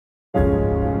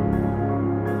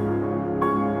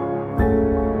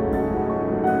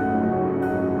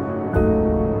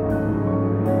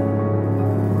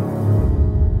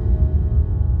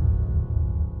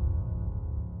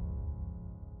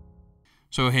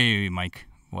So, hey, Mike,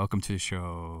 welcome to the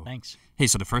show. Thanks. Hey,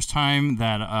 so the first time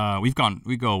that we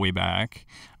go way back,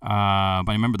 but I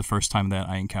remember the first time that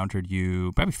I encountered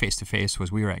you, probably face to face,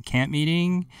 was we were at camp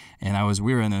meeting, and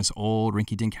we were in this old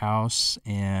rinky-dink house,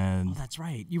 and that's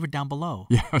right. You were down below.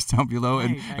 Yeah, I was down below,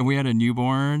 right. And we had a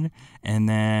newborn, and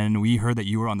then we heard that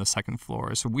you were on the second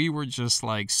floor, so we were just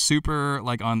like super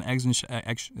like on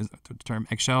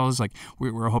eggshells, like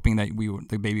we were hoping that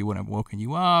the baby wouldn't have woken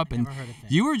you up, and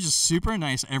you were just super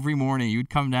nice every morning. You'd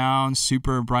come down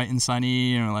super bright and sunny.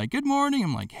 And you're like, good morning.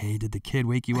 I'm like, hey, did the kid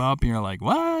wake you up? And you're like,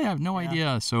 what? I have no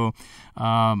idea. So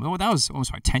that was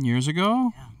almost 10 years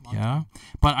ago. Yeah.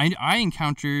 But I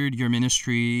encountered your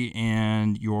ministry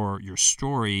and your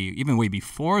story even way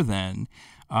before then.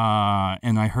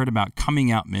 And I heard about Coming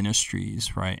Out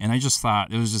Ministries, right? And I just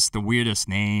thought it was just the weirdest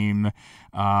name.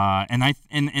 And I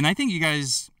think you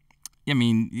guys, I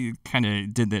mean, you kind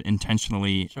of did that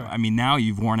intentionally. Sure. I mean, now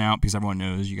you've worn out because everyone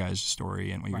knows you guys' story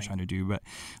and what you're trying to do. But,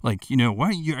 like, what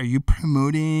are you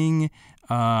promoting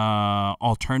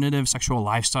alternative sexual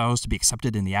lifestyles to be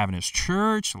accepted in the Adventist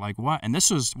church? Like, what? And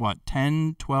this was,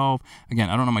 10, 12?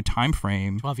 Again, I don't know my time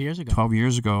frame. 12 years ago. 12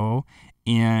 years ago.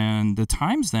 And the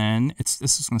times then, this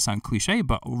is going to sound cliche,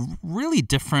 but really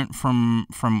different from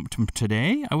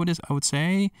today, I would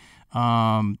say.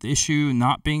 The issue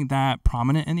not being that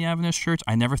prominent in the Adventist church.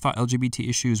 I never thought LGBT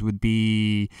issues would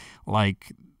be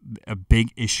like a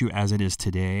big issue as it is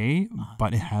today,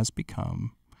 but it has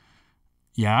become.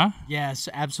 Yeah? Yes,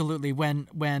 absolutely. When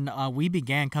we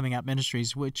began Coming Out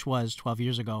Ministries, which was 12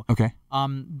 years ago, okay,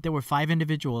 there were 5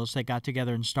 individuals that got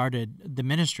together and started the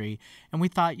ministry. And we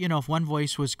thought, if one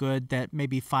voice was good, that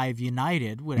maybe 5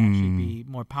 united would actually be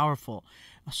more powerful.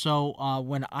 So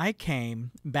when I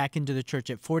came back into the church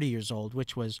at 40 years old,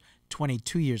 which was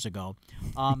 22 years ago,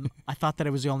 I thought that I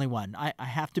was the only one. I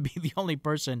have to be the only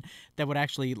person that would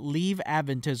actually leave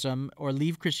Adventism or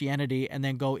leave Christianity and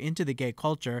then go into the gay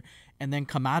culture and then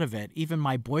come out of it. Even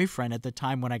my boyfriend at the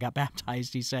time when I got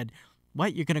baptized, he said,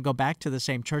 what, you're going to go back to the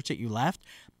same church that you left?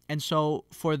 And so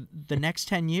for the next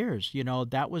 10 years,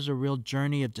 that was a real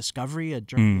journey of discovery, a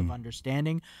journey of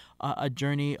understanding, a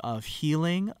journey of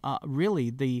healing, really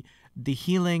the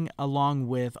healing along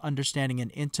with understanding an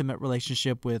intimate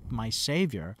relationship with my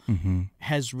Savior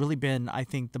has really been, I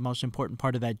think, the most important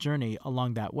part of that journey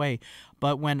along that way.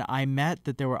 But when I met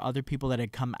that there were other people that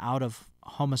had come out of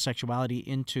homosexuality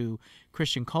into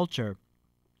Christian culture,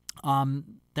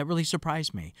 that really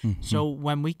surprised me. So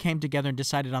when we came together and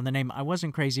decided on the name, I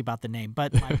wasn't crazy about the name,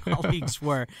 but my colleagues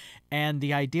were. And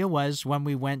the idea was when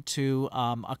we went to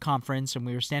a conference and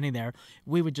we were standing there,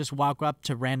 we would just walk up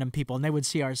to random people and they would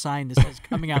see our sign that says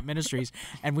Coming Out Ministries.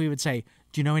 And we would say,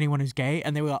 do you know anyone who's gay?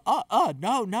 And they would go,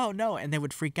 no. And they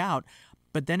would freak out.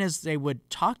 But then as they would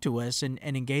talk to us and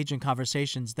engage in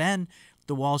conversations, then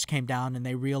the walls came down and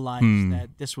they realized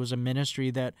that this was a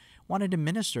ministry that wanted to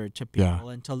minister to people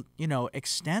and to,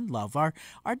 extend love. Our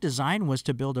design was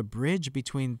to build a bridge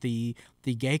between the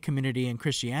gay community and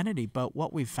Christianity. But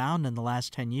what we found in the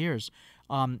last 10 years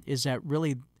is that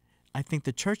really I think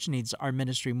the church needs our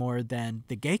ministry more than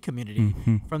the gay community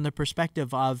from the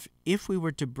perspective of if we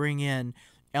were to bring in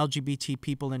LGBT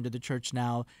people into the church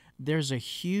now, there's a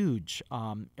huge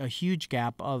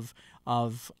gap of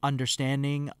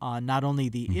understanding not only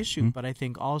the issue, but I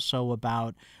think also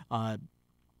about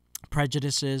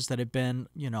prejudices that have been,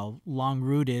 long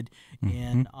rooted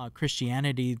in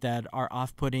Christianity that are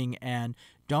off-putting and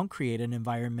don't create an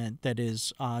environment that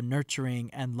is nurturing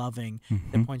and loving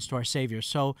that points to our Savior.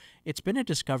 So it's been a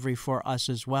discovery for us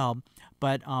as well.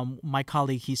 But my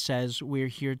colleague, he says, we're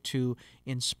here to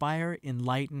inspire,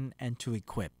 enlighten, and to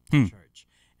equip the church.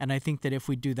 And I think that if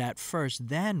we do that first,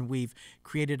 then we've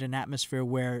created an atmosphere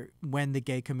where when the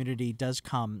gay community does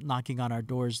come knocking on our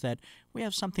doors, that we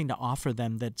have something to offer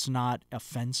them that's not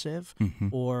offensive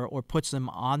or puts them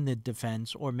on the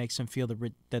defense or makes them feel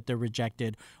that they're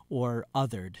rejected or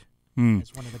othered.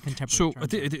 As one of the contemporary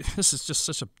terms. This is just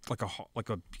such a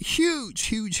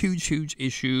huge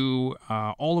issue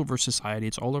all over society.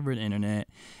 It's all over the internet,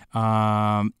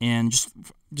 and just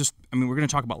I mean, we're going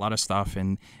to talk about a lot of stuff,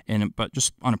 but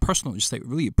just on a personal, just like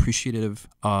really appreciative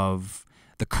of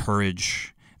the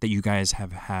courage that you guys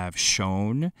have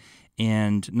shown,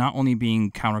 and not only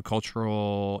being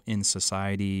countercultural in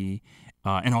society.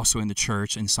 And also in the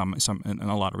church in in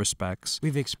a lot of respects.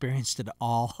 We've experienced it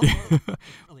all.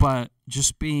 But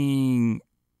just being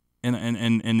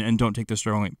and don't take this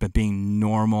the wrong way, but being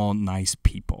normal, nice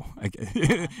people.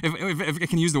 If I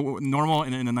can use the word normal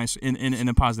in a nice in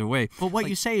a positive way. But what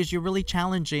you say is you're really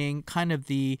challenging kind of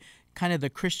the kind of the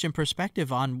Christian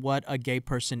perspective on what a gay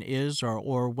person is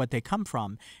or what they come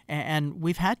from. And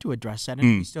we've had to address that,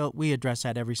 and we address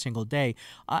that every single day.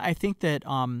 I think that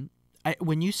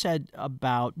when you said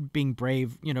about being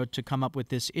brave, to come up with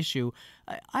this issue,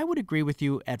 I would agree with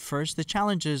you at first. The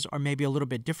challenges are maybe a little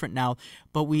bit different now,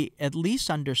 but we at least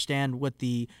understand what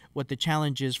the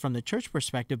challenge is from the church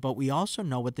perspective, but we also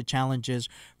know what the challenge is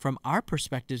from our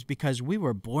perspectives because we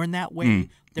were born that way.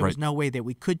 There was no way that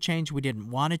we could change. We didn't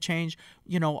want to change.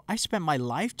 I spent my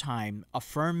lifetime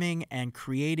affirming and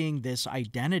creating this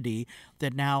identity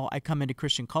that now I come into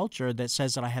Christian culture that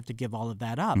says that I have to give all of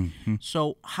that up.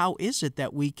 So how is it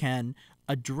that we can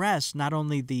address not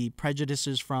only the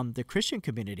prejudices from the Christian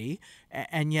community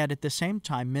and yet at the same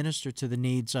time minister to the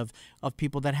needs of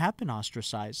people that have been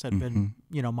ostracized, that have been,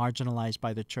 marginalized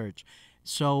by the church?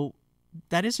 So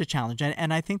that is a challenge.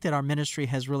 And I think that our ministry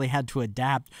has really had to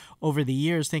adapt over the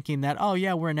years thinking that, oh,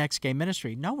 yeah, we're an ex-gay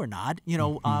ministry. No, we're not.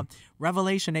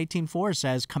 Revelation 18:4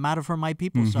 says, come out of her, my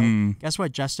people. So guess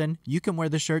what, Justin? You can wear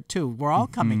the shirt too. We're all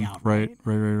coming out, right?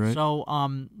 Right. So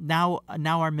now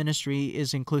our ministry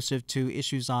is inclusive to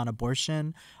issues on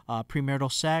abortion, premarital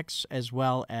sex, as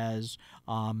well as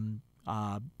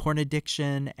porn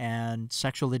addiction and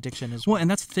sexual addiction as well. Well,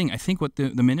 and that's the thing. I think what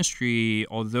the ministry,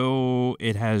 although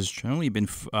it has generally been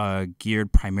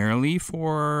geared primarily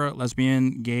for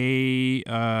lesbian, gay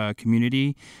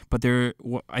community, but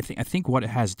I think what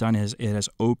it has done is it has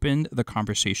opened the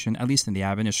conversation, at least in the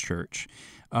Adventist Church,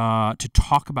 to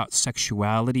talk about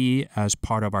sexuality as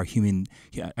part of our human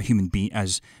being,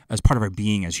 as part of our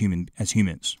being as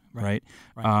humans, right?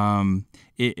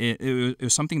 It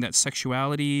was something that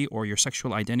sexuality or your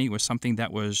sexual identity was something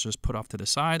that was just put off to the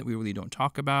side that we really don't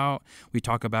talk about. We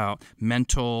talk about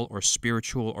mental or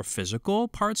spiritual or physical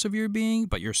parts of your being,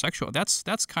 but your sexual, that's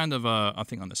kind of a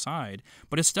thing on the side.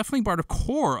 But it's definitely part of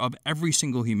core of every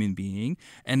single human being,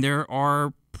 and there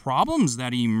are problems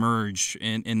that emerge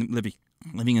in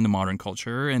living in the modern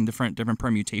culture and different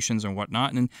permutations and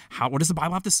whatnot. And what does the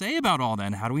Bible have to say about all that?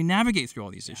 And how do we navigate through all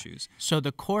these issues? So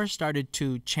the core started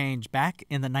to change back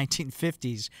in the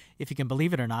 1950s, if you can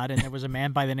believe it or not. And there was a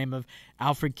man by the name of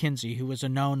Alfred Kinsey, who was a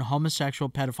known homosexual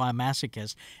pedophile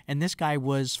masochist. And this guy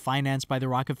was financed by the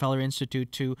Rockefeller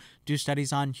Institute to do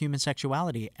studies on human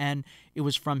sexuality. And it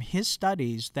was from his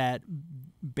studies that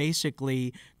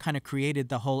basically kind of created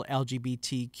the whole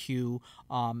LGBTQ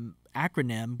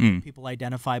acronym, where people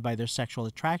identify by their sexual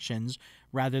attractions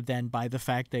rather than by the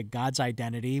fact that God's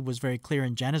identity was very clear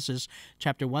in Genesis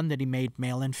chapter 1 that he made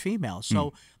male and female.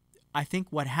 So I think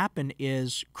what happened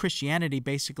is Christianity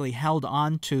basically held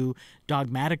on to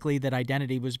dogmatically that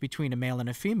identity was between a male and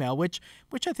a female, which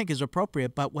I think is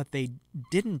appropriate. But what they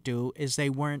didn't do is they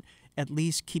weren't at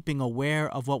least keeping aware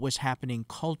of what was happening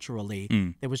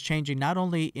culturally. That was changing not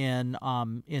only in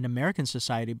American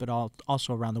society, but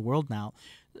also around the world now.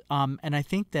 And I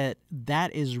think that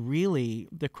is really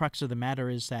the crux of the matter,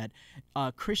 is that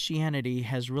Christianity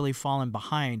has really fallen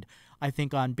behind, I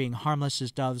think, on being harmless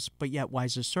as doves, but yet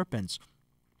wise as serpents.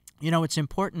 It's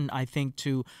important, I think,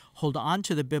 to hold on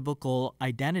to the biblical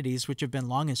identities, which have been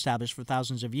long established for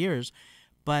thousands of years.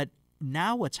 But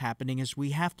now what's happening is we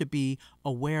have to be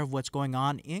aware of what's going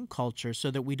on in culture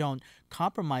so that we don't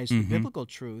compromise the biblical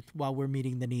truth while we're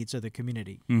meeting the needs of the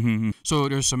community. So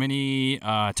there's so many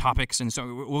topics, and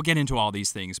so we'll get into all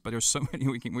these things, but there's so many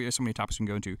we have so many topics we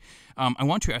can go into. I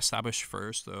want to establish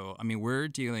first, though, we're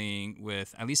dealing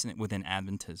with, at least within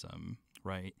Adventism,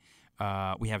 right?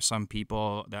 We have some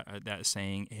people that are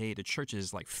saying, hey, the church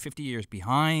is like 50 years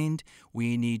behind.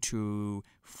 We need to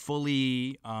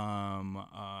fully,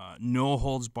 no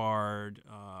holds barred,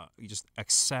 just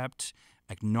accept,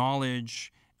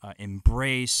 acknowledge,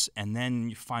 embrace, and then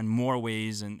you find more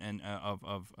ways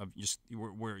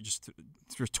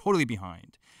we're totally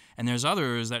behind. And there's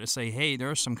others that say, hey,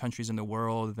 there are some countries in the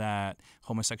world that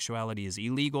homosexuality is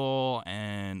illegal,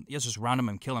 and just round them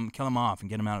and kill them off and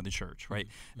get them out of the church, right?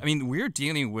 We're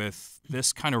dealing with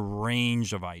this kind of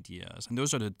range of ideas, and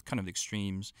those are the kind of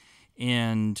extremes.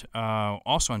 And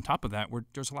also on top of that,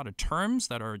 there's a lot of terms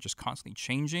that are just constantly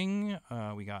changing.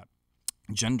 We got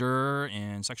gender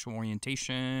and sexual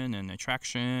orientation and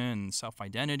attraction and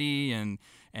self-identity, and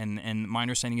my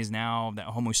understanding is now that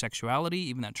homosexuality,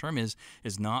 even that term is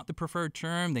not the preferred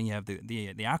term. Then you have the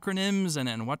acronyms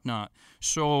and whatnot.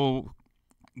 So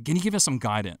can you give us some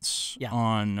guidance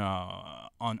on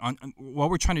what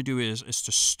we're trying to do is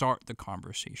to start the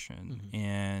conversation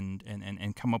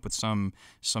and come up with some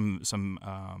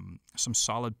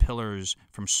solid pillars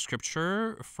from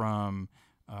Scripture, from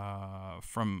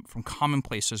common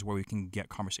places where we can get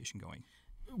conversation going.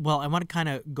 Well, I want to kind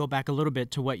of go back a little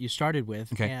bit to what you started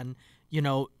with. Okay. And,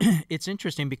 it's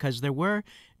interesting because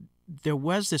there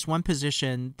was this one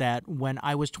position that when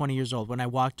I was 20 years old, when I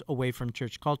walked away from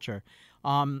church culture,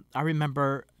 I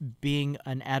remember being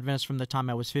an Adventist from the time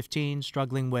I was 15,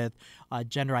 struggling with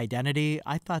gender identity.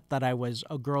 I thought that I was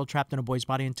a girl trapped in a boy's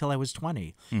body until I was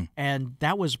 20. And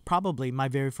that was probably my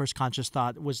very first conscious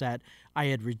thought, was that I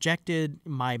had rejected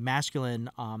my masculine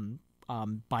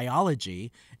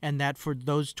biology, and that for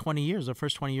those 20 years, the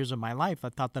first 20 years of my life, I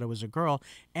thought that I was a girl.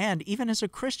 And even as a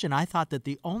Christian, I thought that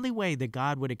the only way that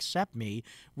God would accept me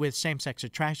with same-sex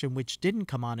attraction, which didn't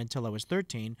come on until I was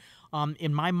 13,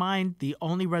 in my mind, the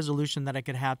only resolution that I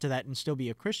could have to that and still be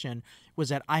a Christian was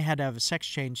that I had to have a sex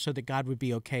change so that God would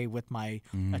be okay with my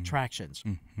attractions.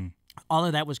 All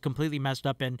of that was completely messed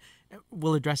up, and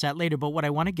we'll address that later. But what I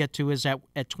want to get to is that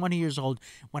at 20 years old,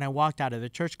 when I walked out of the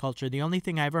church culture, the only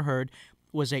thing I ever heard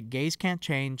was that gays can't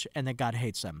change and that God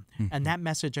hates them. And that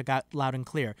message I got loud and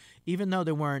clear, even though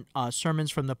there weren't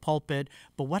sermons from the pulpit.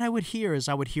 But what I would hear is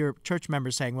I would hear church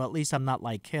members saying, well, at least I'm not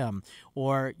like him.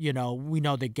 Or, we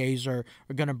know that gays are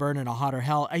going to burn in a hotter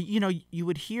hell. You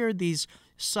would hear these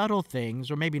subtle things,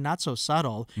 or maybe not so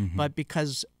subtle, but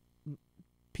because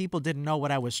people didn't know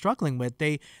what I was struggling with,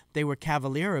 they were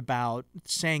cavalier about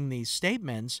saying these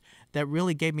statements that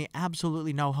really gave me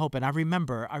absolutely no hope. And I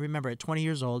remember at 20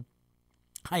 years old,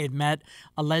 I had met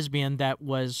a lesbian that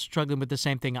was struggling with the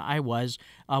same thing I was.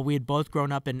 We had both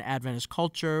grown up in Adventist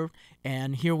culture,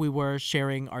 and here we were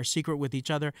sharing our secret with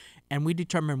each other. And we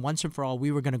determined once and for all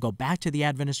we were going to go back to the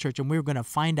Adventist church, and we were going to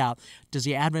find out, does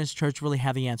the Adventist church really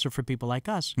have the answer for people like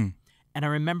us? And I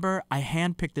remember I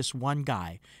handpicked this one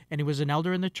guy, and he was an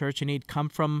elder in the church, and he'd come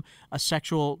from a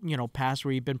sexual, past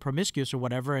where he'd been promiscuous or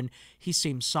whatever, and he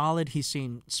seemed solid, he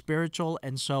seemed spiritual,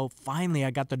 and so finally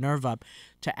I got the nerve up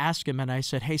to ask him, and I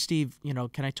said, hey, Steve,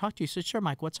 can I talk to you? He said, sure,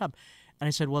 Mike, what's up? And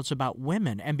I said, well, it's about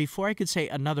women. And before I could say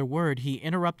another word, he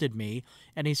interrupted me,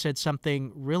 and he said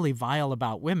something really vile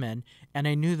about women, and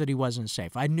I knew that he wasn't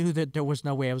safe. I knew that there was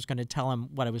no way I was going to tell him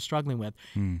what I was struggling with.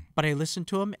 But I listened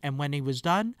to him, and when he was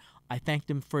done, I thanked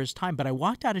him for his time. But I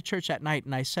walked out of church that night,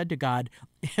 and I said to God,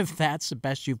 if that's the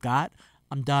best you've got,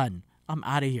 I'm done. I'm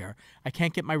out of here. I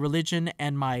can't get my religion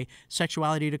and my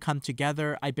sexuality to come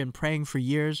together. I've been praying for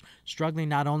years, struggling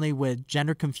not only with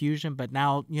gender confusion, but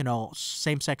now,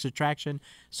 same-sex attraction.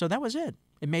 So that was it.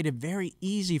 It made it very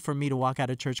easy for me to walk out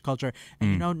of church culture.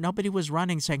 And, nobody was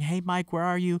running saying, hey, Mike, where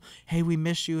are you? Hey, we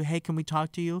miss you. Hey, can we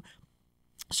talk to you?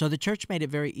 So the church made it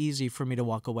very easy for me to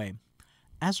walk away.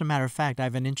 As a matter of fact, I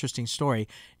have an interesting story.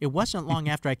 It wasn't long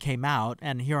after I came out,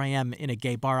 and here I am in a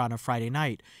gay bar on a Friday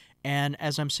night. And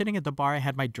as I'm sitting at the bar, I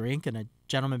had my drink, and a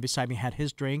gentleman beside me had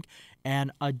his drink,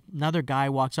 and another guy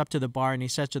walks up to the bar, and he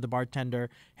says to the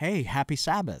bartender, hey, happy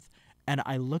Sabbath. And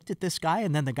I looked at this guy,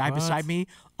 and then the guy beside me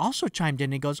also chimed in,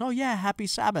 and he goes, oh, yeah, happy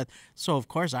Sabbath. So, of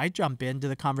course, I jump into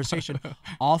the conversation.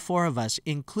 All four of us,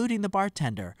 including the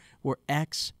bartender, were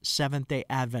ex-Seventh-day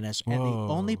Adventists, and the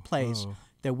only place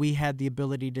that we had the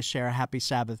ability to share a happy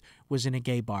Sabbath was in a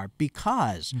gay bar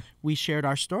because we shared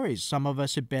our stories. Some of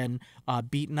us had been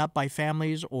beaten up by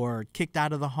families or kicked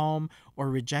out of the home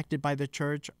or rejected by the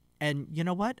church. And you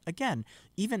know what? Again,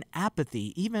 even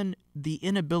apathy, even the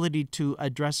inability to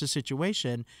address a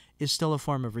situation is still a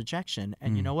form of rejection.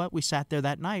 And you know what? We sat there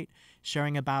that night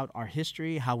sharing about our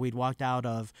history, how we'd walked out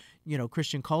of,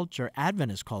 Christian culture,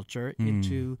 Adventist culture,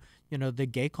 into, the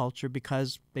gay culture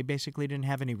because they basically didn't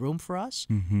have any room for us.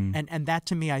 And that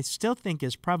to me, I still think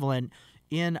is prevalent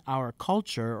in our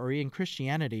culture or in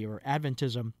Christianity or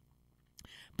Adventism.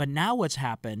 But now what's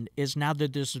happened is now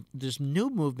that there's this new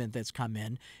movement that's come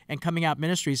in, and Coming Out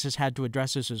Ministries has had to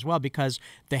address this as well because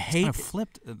the hate... It's kind of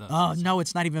flipped. Oh, no,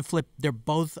 it's not even flipped. They're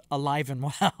both alive and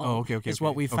well. Oh, okay. Is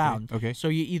what we found. Okay. So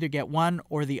you either get one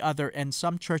or the other, and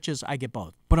some churches, I get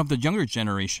both. But of the younger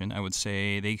generation, I would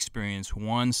say they experience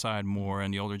one side more,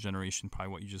 and the older generation,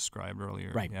 probably what you described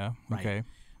earlier. Right. Yeah? Right. Okay.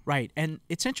 Right. And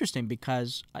it's interesting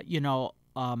because,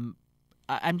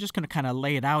 I'm just going to kind of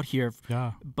lay it out here.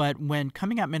 Yeah. But when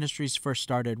Coming Out Ministries first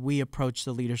started, we approached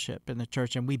the leadership in the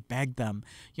church and we begged them,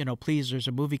 please, there's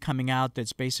a movie coming out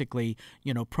that's basically,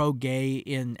 pro-gay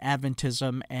in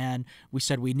Adventism. And we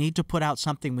said, we need to put out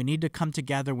something. We need to come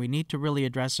together. We need to really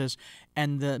address this.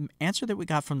 And the answer that we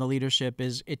got from the leadership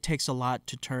is it takes a lot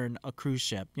to turn a cruise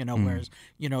ship, whereas,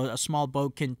 a small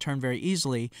boat can turn very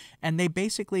easily. And they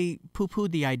basically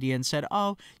poo-pooed the idea and said,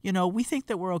 we think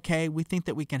that we're okay. We think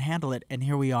that we can handle it. And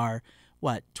here we are,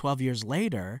 12 years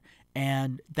later,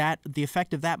 and the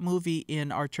effect of that movie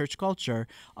in our church culture,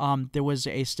 there was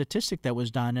a statistic that was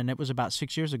done, and it was about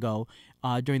 6 years ago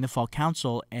during the Fall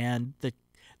Council, and the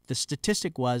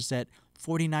statistic was that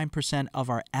 49% of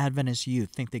our Adventist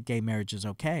youth think that gay marriage is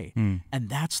okay. And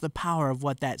that's the power of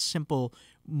what that simple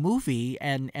movie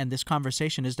and this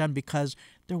conversation has done, because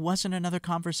there wasn't another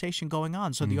conversation going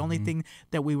on. So the only thing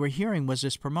that we were hearing was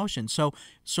this promotion.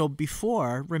 So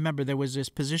before, remember, there was this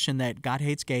position that God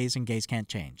hates gays and gays can't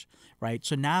change, right?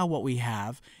 So now what we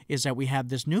have is that we have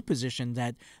this new position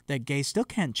that gays still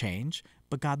can't change,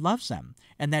 but God loves them.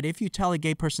 And that if you tell a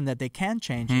gay person that they can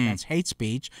change, and that's hate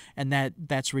speech, and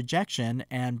that's rejection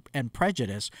and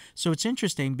prejudice. So it's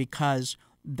interesting because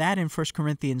that in 1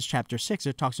 Corinthians chapter 6,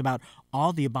 it talks about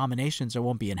all the abominations that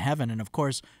won't be in heaven. And of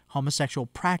course, homosexual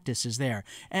practice is there.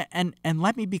 And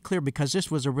let me be clear, because this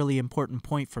was a really important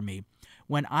point for me.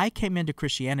 When I came into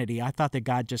Christianity, I thought that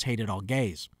God just hated all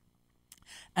gays.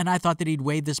 And I thought that he'd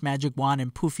wave this magic wand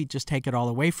and poof, he'd just take it all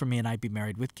away from me and I'd be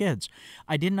married with kids.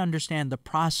 I didn't understand the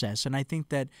process. And I think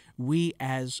that we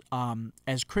as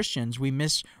Christians, we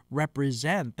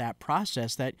misrepresent that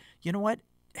process, that, you know what?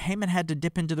 Haman had to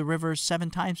dip into the river 7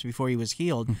 times before he was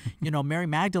healed. Mary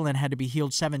Magdalene had to be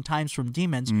healed 7 times from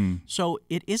demons. So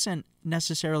it isn't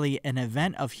necessarily an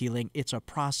event of healing, it's a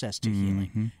process to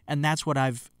healing. And that's what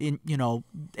I've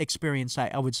experienced,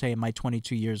 I would say, in my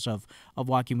 22 years of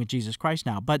walking with Jesus Christ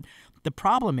now. But the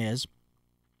problem is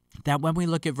that when we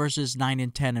look at verses 9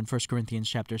 and 10 in 1 Corinthians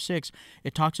chapter 6,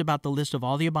 it talks about the list of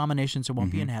all the abominations that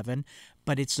won't be in heaven,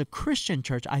 but it's the Christian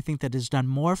church, I think, that has done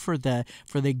more for the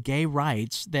gay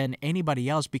rights than anybody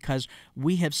else, because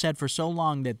we have said for so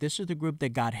long that this is the group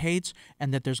that God hates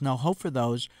and that there's no hope for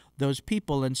those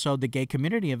people. And so the gay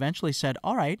community eventually said,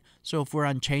 all right, so if we're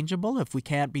unchangeable, if we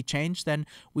can't be changed, then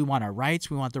we want our rights,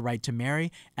 we want the right to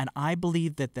marry. And I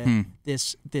believe that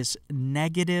this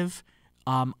negative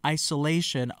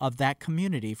isolation of that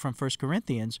community from 1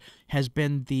 Corinthians has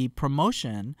been the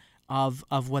promotion of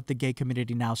what the gay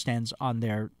community now stands on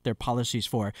their policies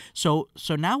for. So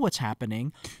now what's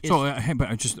happening is... So I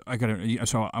would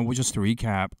just to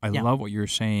recap, I love what you're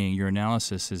saying. Your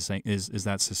analysis is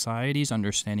that society's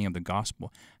understanding of the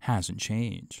gospel hasn't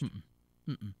changed.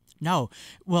 No.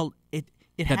 Well, it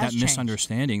has changed. That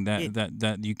misunderstanding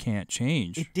that you can't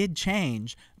change. It did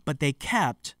change, but they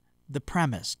kept the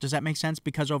premise. Does that make sense?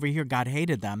 Because over here God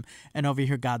hated them, and over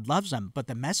here God loves them, but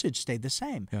the message stayed the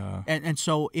same. Yeah. And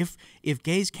so if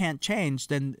gays can't change,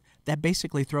 then that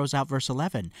basically throws out verse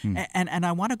 11. And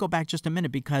I want to go back just a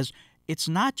minute, because it's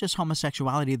not just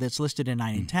homosexuality that's listed in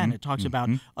 9 and 10. It talks about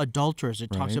adulterers.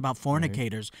 It talks about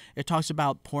fornicators. It talks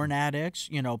about porn addicts,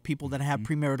 people that have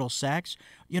premarital sex,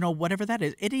 whatever that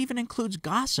is. It even includes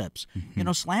gossips,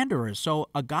 slanderers. So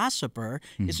a gossiper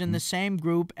is in the same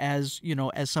group as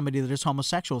somebody that is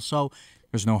homosexual. So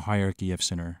there's no hierarchy of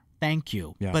sinner. Thank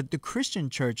you. Yeah. But the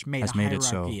Christian church made a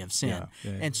hierarchy of sin.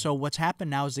 And so what's happened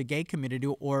now is the gay community,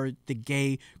 or the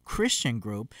gay Christian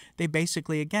group, they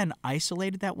basically, again,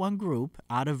 isolated that one group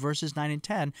out of verses 9 and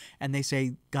 10, and they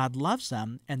say God loves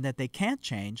them and that they can't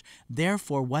change.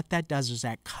 Therefore, what that does is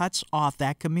that cuts off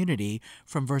that community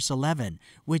from verse 11,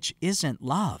 which isn't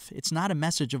love. It's not a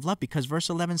message of love, because verse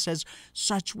 11 says,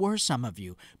 such were some of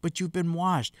you, but you've been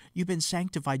washed, you've been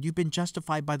sanctified, you've been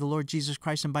justified by the Lord Jesus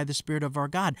Christ and by the Spirit of our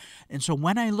God. And so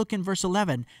when I look in verse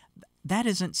 11, that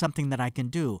isn't something that I can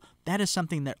do. That is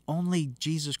something that only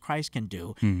Jesus Christ can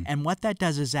do. And what that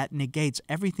does is that negates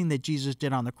everything that Jesus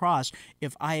did on the cross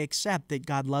if I accept that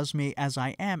God loves me as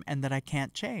I am and that I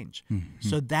can't change.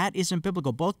 So that isn't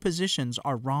biblical. Both positions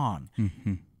are wrong.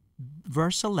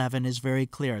 Verse 11 is very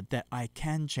clear that I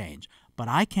can change, but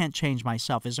I can't change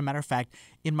myself. As a matter of fact,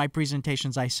 in my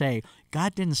presentations I say,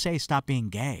 God didn't say stop being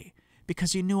gay,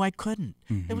 because he knew I couldn't.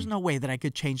 There was no way that I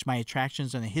could change my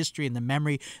attractions and the history and the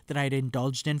memory that I had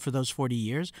indulged in for those 40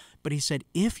 years. But he said,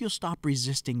 if you'll stop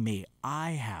resisting me,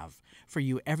 I have for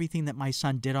you everything that my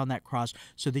son did on that cross,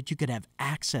 so that you could have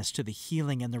access to the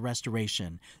healing and the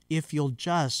restoration. If you'll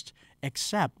just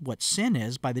accept what sin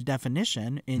is by the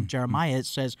definition. In Jeremiah, it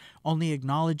says, only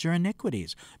acknowledge your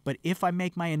iniquities. But if I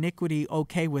make my iniquity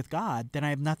okay with God, then I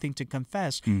have nothing to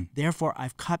confess. Therefore,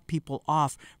 I've cut people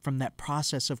off from that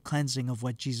process of cleansing of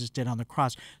what Jesus did on the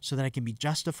cross, so that I can be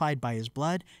justified by his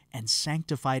blood and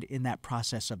sanctified in that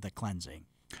process of the cleansing.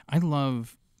 I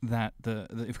love that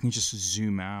if we can just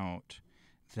zoom out,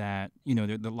 that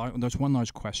there's one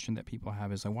large question that people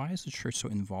have is like, why is the church so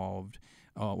involved?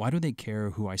 Why do they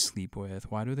care who I sleep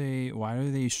with? Why do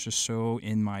they just so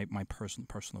in my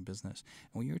personal business?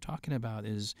 And what you're talking about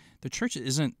is the church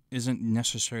isn't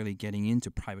necessarily getting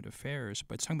into private affairs,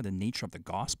 but it's talking about the nature of the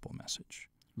gospel message.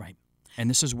 Right. And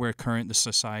this is where the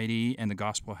society and the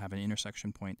gospel have an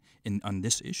intersection point on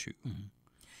this issue.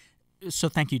 So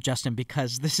thank you, Justin,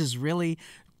 because this is really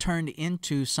turned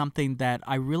into something that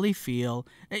I really feel,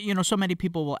 so many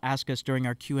people will ask us during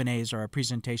our Q&As or our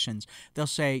presentations, they'll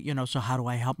say, so how do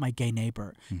I help my gay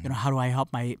neighbor? How do I help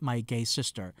my gay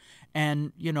sister?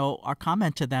 And, our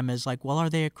comment to them is like, well, are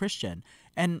they a Christian?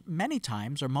 And many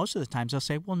times, or most of the times, they'll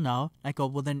say, well, no. I go,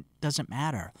 well, then it doesn't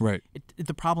matter. Right.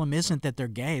 The problem isn't that they're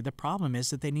gay. The problem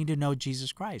is that they need to know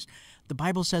Jesus Christ. The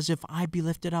Bible says, if I be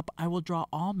lifted up, I will draw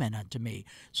all men unto me.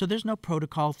 So there's no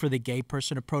protocol for the gay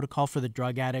person, a protocol for the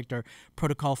drug addict, or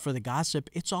protocol for the gossip.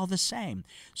 It's all the same.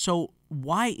 So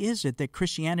why is it that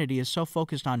Christianity is so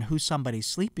focused on who somebody's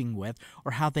sleeping with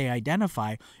or how they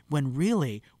identify, when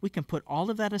really we can put all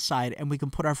of that aside and we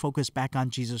can put our focus back on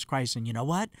Jesus Christ? And you know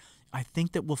what? I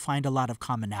think that we'll find a lot of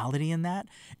commonality in that.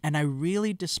 And I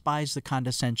really despise the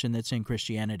condescension that's in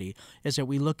Christianity, is that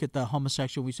we look at the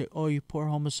homosexual, we say, oh, you poor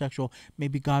homosexual,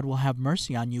 maybe God will have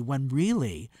mercy on you, when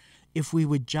really, if we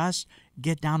would just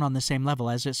get down on the same level,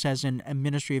 as it says in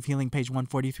Ministry of Healing, page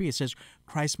 143, it says,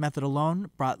 Christ's method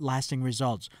alone brought lasting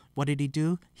results. What did he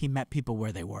do? He met people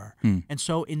where they were. And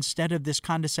so instead of this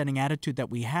condescending attitude that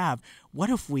we have, what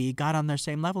if we got on their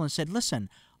same level and said, listen,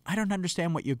 I don't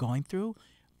understand what you're going through,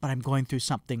 but I'm going through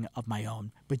something of my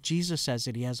own. But Jesus says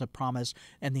that he has a promise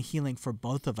and the healing for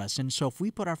both of us. And so if we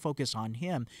put our focus on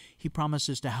him, he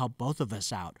promises to help both of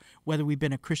us out. Whether we've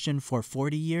been a Christian for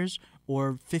 40 years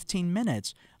or 15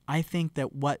 minutes, I think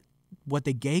that what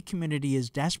the gay community is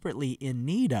desperately in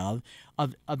need of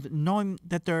knowing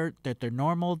that they're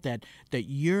normal, that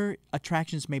your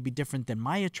attractions may be different than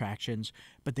my attractions,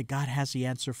 but that God has the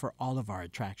answer for all of our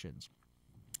attractions.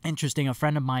 Interesting. A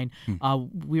friend of mine,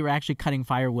 we were actually cutting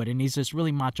firewood, and he's this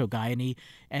really macho guy,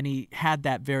 and he had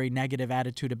that very negative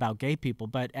attitude about gay people.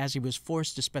 But as he was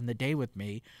forced to spend the day with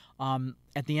me,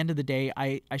 at the end of the day,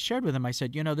 I shared with him. I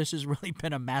said, this has really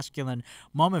been a masculine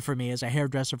moment for me as a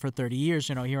hairdresser for 30 years.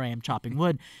 Here I am chopping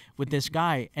wood with this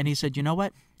guy, and he said, you know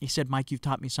what? He said, Mike, you've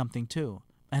taught me something too.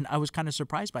 And I was kind of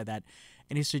surprised by that.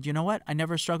 And he said, you know what? I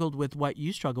never struggled with what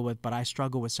you struggle with, but I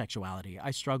struggle with sexuality.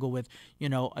 I struggle with,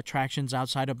 attractions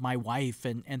outside of my wife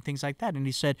and things like that. And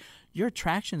he said, your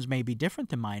attractions may be different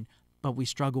than mine, but we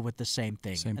struggle with the same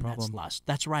thing. Same and problem. That's lust.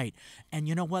 That's right. And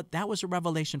you know what? That was a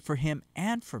revelation for him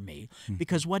and for me,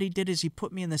 because what he did is he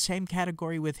put me in the same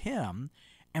category with him,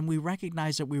 and we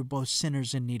recognize that we were both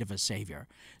sinners in need of a Savior.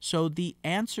 So the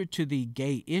answer to the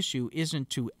gay issue isn't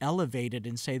to elevate it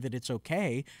and say that it's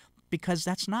okay, because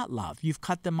that's not love. You've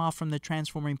cut them off from the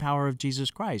transforming power of Jesus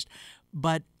Christ.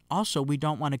 But also, we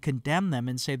don't want to condemn them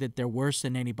and say that they're worse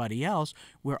than anybody else.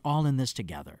 We're all in this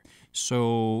together.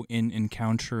 So in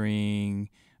encountering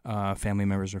family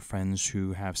members or friends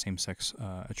who have same-sex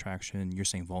attraction, you're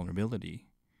saying vulnerability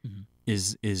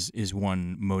is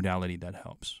one modality that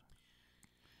helps.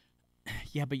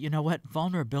 Yeah, but you know what?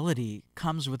 Vulnerability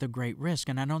comes with a great risk,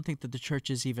 and I don't think that the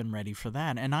church is even ready for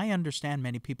that. And I understand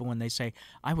many people when they say,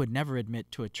 I would never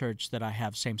admit to a church that I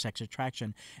have same-sex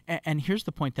attraction. And here's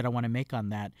the point that I want to make on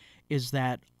that, is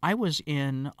that I was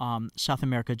in South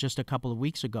America just a couple of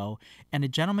weeks ago, and a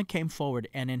gentleman came forward,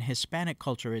 and in Hispanic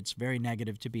culture, it's very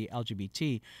negative to be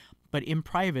LGBT. But in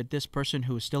private, this person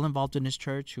who is still involved in his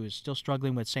church, who is still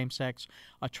struggling with same-sex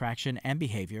attraction and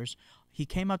behaviors, he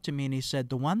came up to me and he said,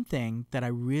 the one thing that I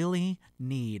really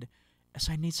need is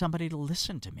I need somebody to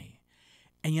listen to me.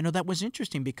 And, that was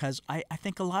interesting, because I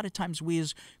think a lot of times we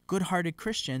as good-hearted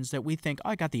Christians, that we think, oh,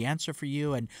 I got the answer for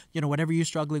you, and, whatever you're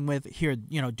struggling with, here,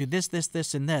 do this, this,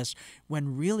 this, and this,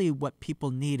 when really what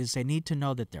people need is they need to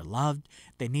know that they're loved,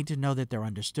 they need to know that they're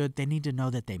understood, they need to know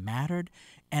that they mattered.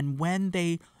 And when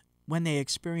they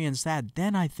experience that,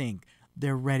 then I think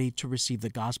they're ready to receive the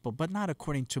gospel, but not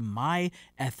according to my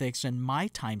ethics and my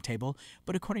timetable,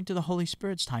 but according to the Holy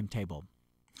Spirit's timetable.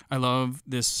 I love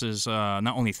this is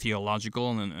not only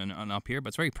theological and up here, but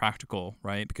it's very practical,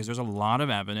 right? Because there's a lot of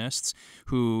Adventists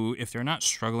who, if they're not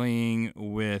struggling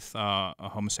with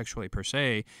homosexuality per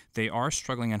se, they are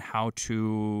struggling on how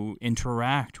to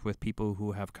interact with people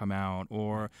who have come out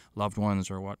or loved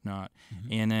ones or whatnot.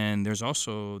 And then there's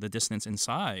also the dissonance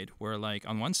inside, where like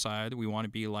on one side, we want to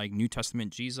be like New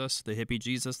Testament Jesus, the hippie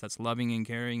Jesus that's loving and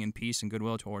caring and peace and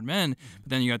goodwill toward men. But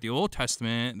then you got the Old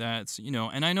Testament that's,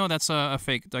 and I know that's a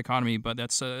fake dichotomy, but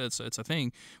it's a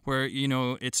thing where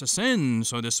it's a sin,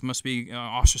 so this must be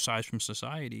ostracized from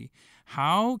society.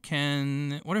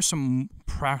 What are some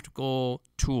practical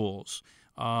tools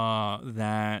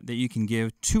that you can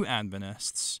give to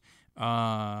Adventists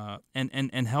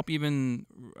and help even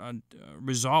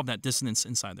resolve that dissonance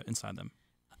inside them?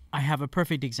 I have a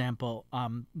perfect example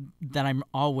that I'm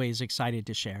always excited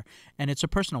to share, and it's a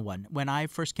personal one. When I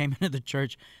first came into the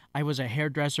church, I was a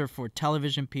hairdresser for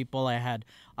television people. I had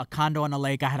a condo on a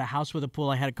lake. I had a house with a pool.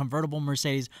 I had a convertible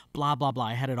Mercedes, blah, blah, blah.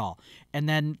 I had it all. And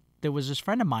then there was this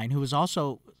friend of mine who was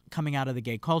also coming out of the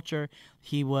gay culture.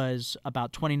 He was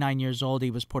about 29 years old.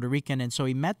 He was Puerto Rican, and so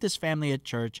he met this family at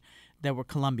church that were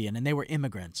Colombian, and they were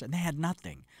immigrants, and they had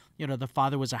nothing. You know, the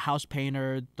father was a house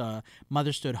painter, the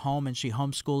mother stood home, and she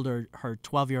homeschooled her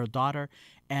 12-year-old daughter,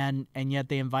 and yet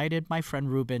they invited my friend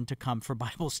Ruben to come for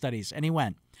Bible studies, and he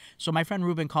went. So my friend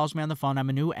Ruben calls me on the phone. I'm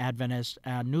a new Adventist,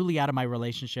 newly out of my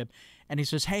relationship, and he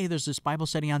says, hey, there's this Bible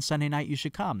study on Sunday night. You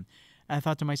should come. And I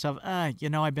thought to myself,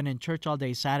 I've been in church all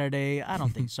day Saturday. I don't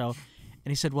think so.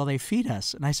 And he said, well, they feed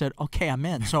us. And I said, okay, I'm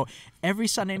in. So every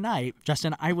Sunday night,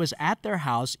 Justin, I was at their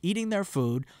house eating their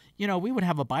food. You know, we would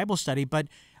have a Bible study, but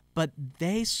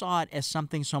they saw it as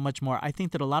something so much more. I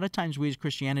think that a lot of times we as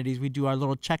Christianities, we do our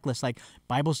little checklist, like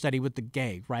Bible study with the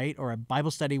gay, right? Or a Bible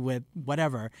study with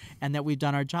whatever, and that we've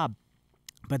done our job.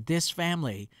 But this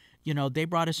family, you know, they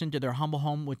brought us into their humble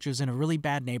home, which was in a really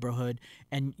bad neighborhood.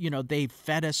 And, you know, they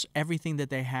fed us everything that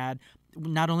they had.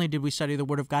 Not only did we study the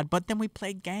Word of God, but then we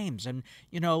played games. And,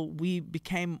 you know, we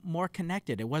became more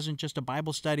connected. It wasn't just a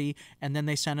Bible study, and then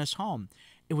they sent us home.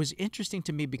 It was interesting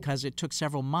to me because it took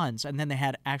several months, and then they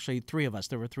had actually three of us.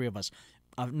 There were three of us.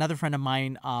 Another friend of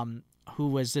mine who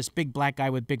was this big black guy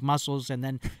with big muscles, and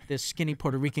then this skinny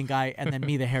Puerto Rican guy, and then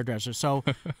me, the hairdresser. So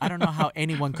I don't know how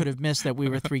anyone could have missed that we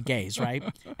were three gays, right?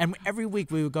 And every week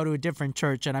we would go to a different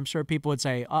church, and I'm sure people would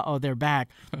say, uh-oh, they're back.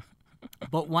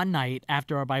 But one night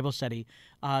after our Bible study,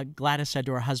 Gladys said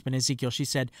to her husband, Ezekiel, she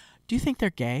said, do you think they're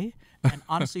gay? And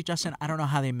honestly, Justin, I don't know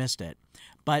how they missed it.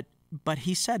 But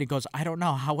he said, he goes, I don't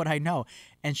know. How would I know?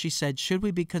 And she said, should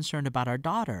we be concerned about our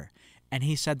daughter? And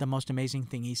he said the most amazing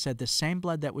thing. He said, the same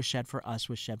blood that was shed for us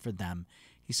was shed for them.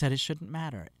 He said, it shouldn't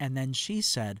matter. And then she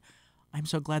said, I'm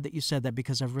so glad that you said that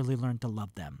because I've really learned to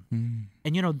love them. Mm.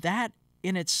 And, you know, that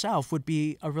in itself would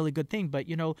be a really good thing. But,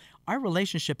 you know, our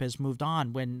relationship has moved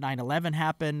on. When 9/11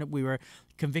 happened, we were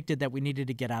convicted that we needed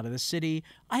to get out of the city.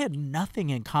 I had nothing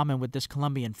in common with this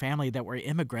Colombian family that were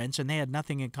immigrants, and they had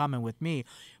nothing in common with me.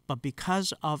 But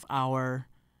because of our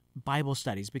Bible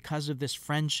studies, because of this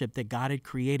friendship that God had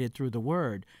created through the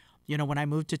Word, you know, when I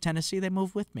moved to Tennessee, they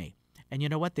moved with me. And you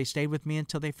know what? They stayed with me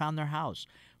until they found their house.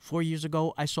 4 years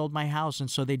ago, I sold my house, and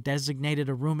so they designated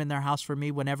a room in their house for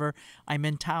me whenever I'm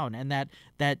in town. And that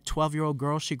 12-year-old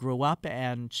girl, she grew up,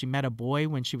 and she met a boy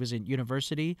when she was in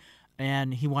university,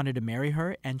 and he wanted to marry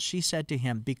her. And she said to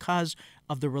him, because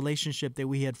of the relationship that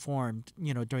we had formed,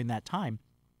 you know, during that time,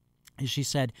 she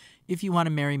said, if you want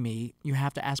to marry me, you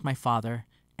have to ask my father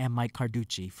and Mike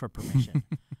Carducci for permission.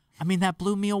 I mean, that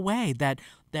blew me away, that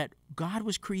God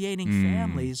was creating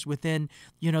families within,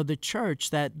 you know, the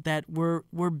church that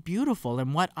were beautiful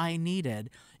and what I needed.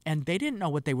 And they didn't know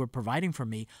what they were providing for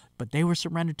me, but they were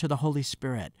surrendered to the Holy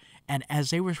Spirit. And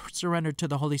as they were surrendered to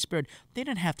the Holy Spirit, they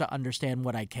didn't have to understand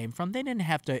what I came from. They didn't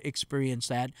have to experience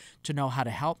that to know how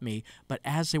to help me. But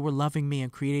as they were loving me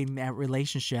and creating that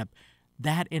relationship,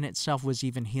 that in itself was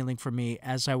even healing for me,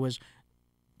 as I was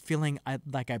feeling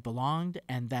like I belonged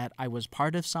and that I was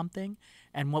part of something.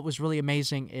 And what was really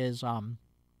amazing is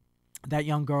that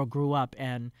young girl grew up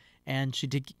and she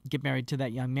did get married to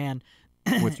that young man.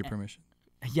 With your permission.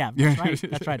 Yeah, that's right.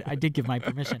 That's right. I did give my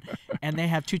permission. And they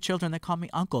have two children that call me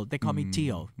uncle. They call me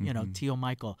Tio, you know, Tio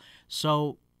Michael.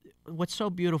 So what's so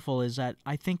beautiful is that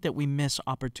I think that we miss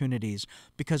opportunities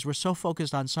because we're so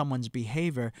focused on someone's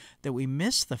behavior that we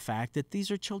miss the fact that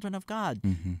these are children of God.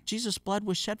 Mm-hmm. Jesus' blood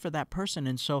was shed for that person.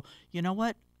 And so, you know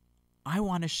what? I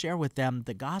want to share with them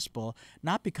the gospel,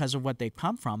 not because of what they've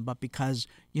come from, but because,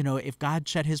 you know, if God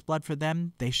shed his blood for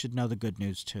them, they should know the good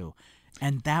news too.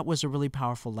 And that was a really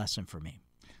powerful lesson for me.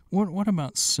 What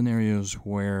about scenarios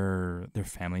where they're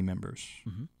family members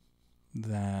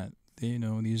that, you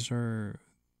know,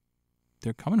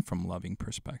 they're coming from loving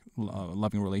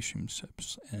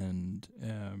relationships, and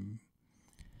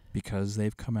because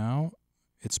they've come out,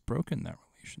 it's broken that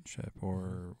relationship,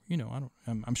 or, you know,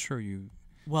 I'm sure you.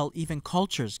 Well, even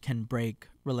cultures can break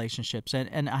relationships,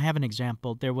 and I have an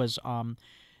example. There was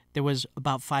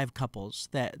about 5 couples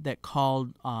that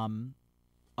called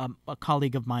a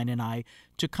colleague of mine and I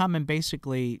to come and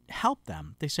basically help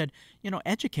them. They said, you know,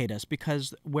 educate us,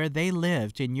 because where they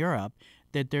lived in Europe,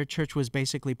 that their church was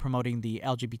basically promoting the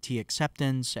LGBT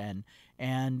acceptance, and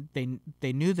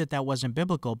they knew that wasn't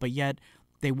biblical, but yet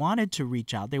they wanted to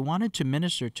reach out. They wanted to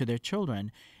minister to their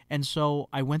children. And so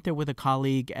I went there with a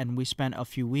colleague, and we spent a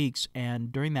few weeks,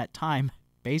 and during that time,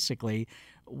 basically,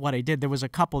 what I did, there was a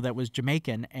couple that was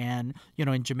Jamaican, and,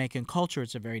 in Jamaican culture,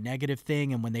 it's a very negative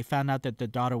thing. And when they found out that the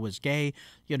daughter was gay,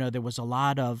 there was a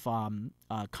lot of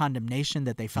condemnation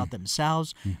that they felt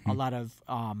themselves, a lot of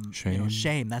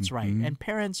shame. That's right. And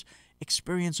parents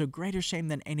experience a greater shame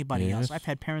than anybody else. I've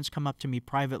had parents come up to me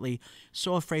privately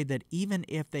so afraid that even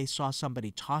if they saw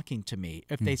somebody talking to me,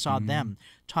 if they saw them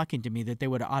talking to me, that they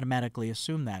would automatically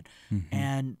assume that.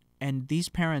 And these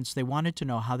parents, they wanted to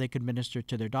know how they could minister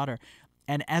to their daughter.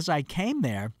 And as I came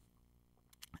there,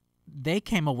 they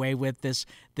came away with this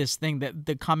thing, that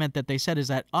the comment that they said is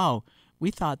that, oh,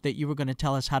 we thought that you were going to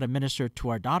tell us how to minister to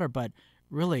our daughter, but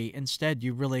really, instead,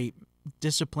 you really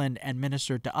disciplined and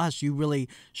ministered to us. You really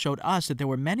showed us that there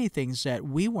were many things that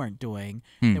we weren't doing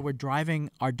that were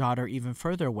driving our daughter even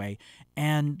further away.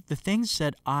 And the things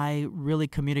that I really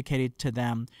communicated to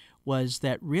them was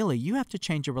that really you have to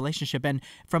change your relationship. And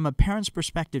from a parent's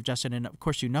perspective, Justin, and of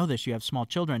course you know this, you have small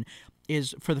children,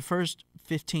 is for the first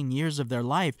 15 years of their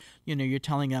life, you're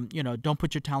telling them, don't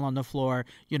put your towel on the floor,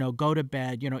 go to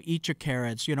bed, eat your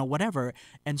carrots, whatever.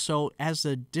 And so as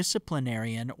the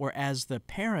disciplinarian or as the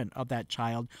parent of that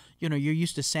child, you're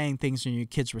used to saying things and your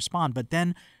kids respond. But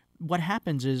then what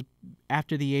happens is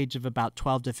after the age of about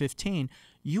 12 to 15,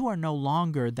 you are no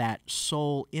longer that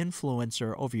sole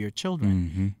influencer over your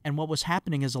children. And what was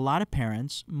happening is a lot of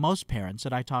parents, most parents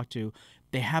that I talk to,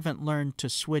 they haven't learned to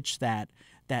switch that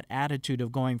attitude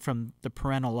of going from the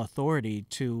parental authority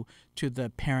to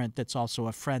the parent that's also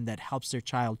a friend that helps their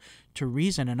child to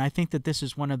reason. And I think that this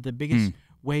is one of the biggest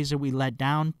ways that we let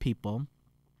down people,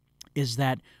 is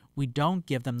that we don't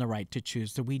give them the right to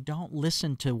choose, that we don't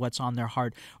listen to what's on their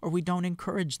heart, or we don't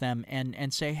encourage them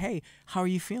and say, hey, how are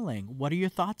you feeling? What are your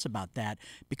thoughts about that?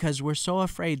 Because we're so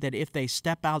afraid that if they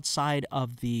step outside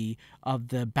of the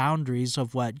boundaries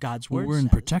of what God's word we're in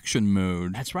says, protection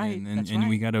mode. That's right. And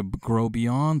we got to grow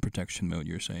beyond protection mode,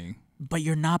 you're saying. But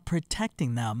you're not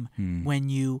protecting them when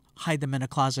you hide them in a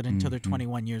closet until they're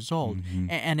 21 years old.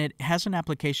 And it has an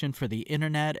application for the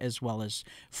internet as well as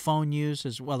phone use,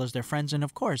 as well as their friends. And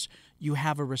of course, you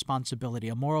have a responsibility,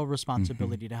 a moral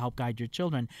responsibility to help guide your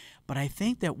children. But I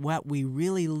think that what we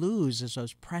really lose is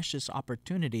those precious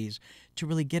opportunities to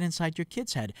really get inside your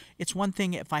kid's head. It's one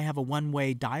thing if I have a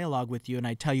one-way dialogue with you and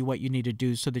I tell you what you need to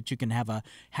do so that you can have a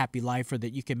happy life or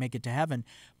that you can make it to heaven.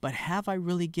 But have I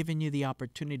really given you the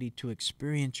opportunity to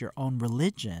experience your own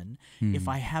religion if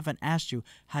I haven't asked you,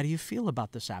 how do you feel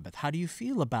about the Sabbath? How do you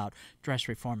feel about dress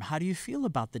reform? How do you feel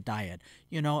about the diet?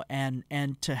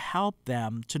 And to help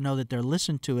them to know that they're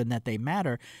listened to and that they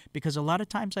matter, because a lot of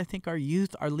times I think our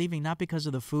youth are leaving not because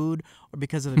of the food or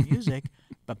because of the music,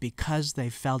 but because they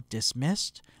felt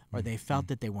dismissed or they felt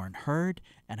that they weren't heard.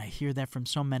 And I hear that from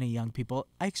so many young people.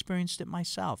 I experienced it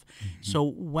myself. So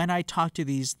when I talk to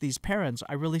these parents,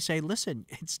 I really say, listen,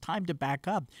 it's time to back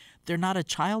up. They're not a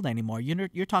child anymore.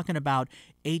 You're talking about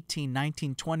 18,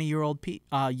 19, 20-year-old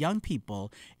young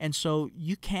people. And so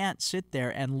you can't sit there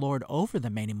and lord over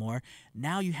them anymore.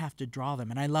 Now you have to draw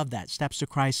them. And I love that. Steps to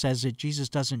Christ says that Jesus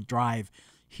doesn't drive,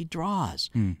 he draws.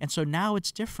 And so now it's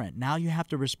different. Now you have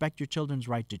to respect your children's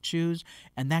right to choose,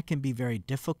 and that can be very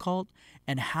difficult.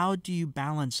 And how do you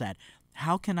balance that?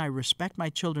 How can I respect my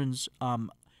children's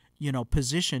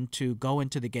position to go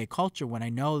into the gay culture when I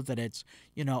know that it's,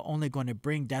 only going to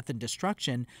bring death and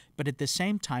destruction, but at the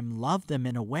same time love them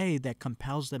in a way that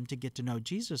compels them to get to know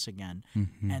Jesus again.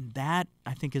 And that,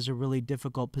 I think, is a really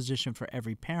difficult position for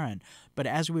every parent. But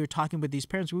as we were talking with these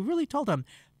parents, we really told them,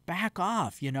 back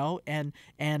off,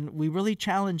 and we really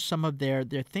challenge some of their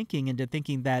thinking into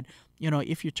thinking that,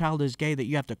 if your child is gay, that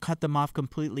you have to cut them off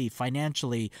completely,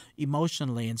 financially,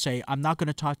 emotionally, and say, I'm not going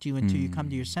to talk to you until you come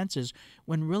to your senses,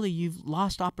 when really you've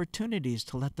lost opportunities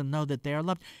to let them know that they are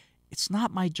loved. It's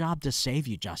not my job to save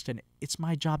you, Justin. It's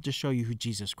my job to show you who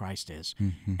Jesus Christ is.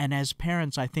 And as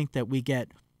parents, I think that we get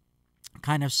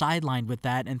kind of sidelined with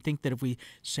that and think that if we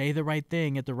say the right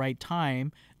thing at the right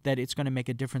time, that it's going to make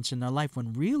a difference in their life,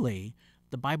 when really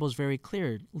the Bible is very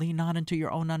clear. Lean not into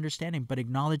your own understanding, but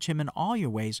acknowledge him in all your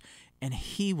ways, and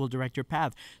he will direct your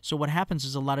path. So what happens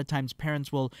is a lot of times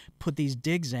parents will put these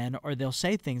digs in, or they'll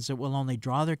say things that will only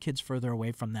draw their kids further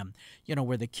away from them,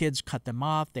 where the kids cut them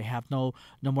off, they have no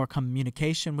more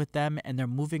communication with them, and they're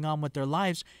moving on with their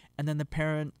lives. And then the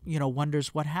parent,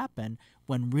 wonders what happened,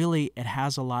 when really it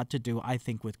has a lot to do, I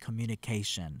think, with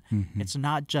communication. It's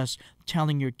not just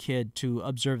telling your kid to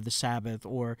observe the Sabbath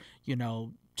or,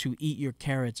 to eat your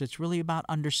carrots. It's really about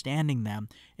understanding them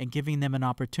and giving them an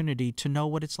opportunity to know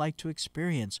what it's like to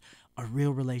experience a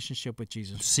real relationship with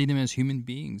Jesus. See them as human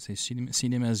beings. They see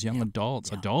them as young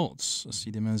adults.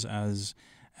 See them as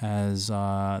as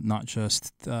not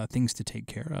just things to take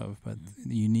care of, but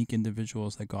the unique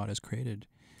individuals that God has created.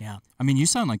 Yeah. I mean, you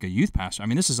sound like a youth pastor. I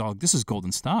mean, this is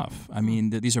golden stuff. I mean,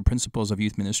 these are principles of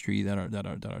youth ministry that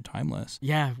are timeless.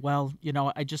 Yeah, well,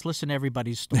 I just listen to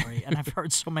everybody's story, and I've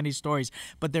heard so many stories,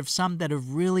 but there's some that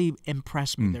have really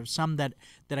impressed me. There's some that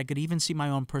I could even see my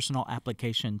own personal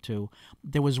application to.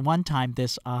 There was one time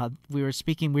we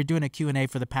were doing a Q&A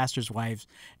for the pastors' wives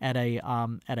at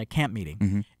a camp meeting.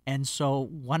 Mm-hmm. And so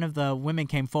one of the women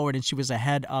came forward, and she was the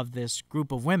head of this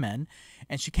group of women,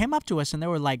 and she came up to us, and there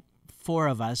were like 4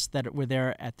 of us that were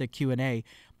there at the Q&A,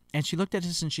 and she looked at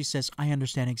us and she says, "I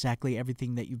understand exactly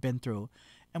everything that you've been through."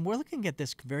 And we're looking at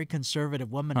this very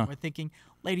conservative woman, and we're thinking,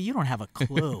 "Lady, you don't have a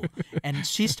clue." And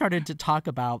she started to talk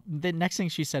about, the next thing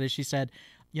she said is, she said,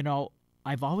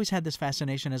 "I've always had this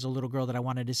fascination as a little girl that I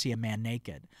wanted to see a man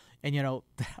naked." And,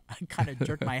 I kind of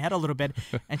jerked my head a little bit,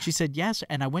 and she said, "Yes."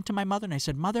 And I went to my mother and I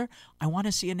said, "Mother, I want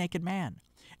to see a naked man."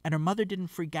 And her mother didn't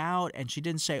freak out, and she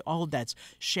didn't say, "Oh, that's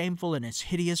shameful and it's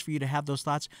hideous for you to have those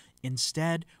thoughts."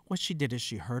 Instead, what she did is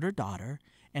she heard her daughter,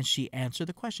 and she answered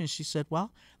the question. She said,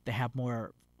 "Well, they have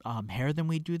more hair than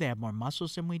we do. They have more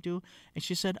muscles than we do." And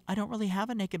she said, "I don't really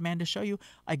have a naked man to show you.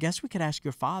 I guess we could ask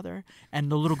your father."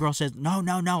 And the little girl says, No,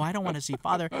 I don't want to see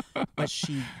father." But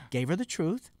she gave her the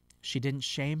truth. She didn't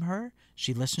shame her.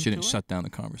 She listened to her. She didn't shut down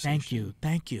the conversation.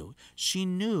 Thank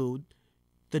you.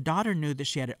 The daughter knew that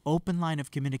she had an open line of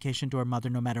communication to her mother,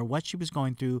 no matter what she was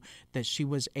going through, that she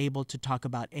was able to talk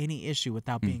about any issue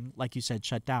without being, like you said,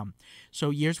 shut down. So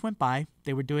years went by.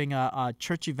 They were doing a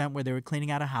church event where they were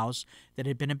cleaning out a house that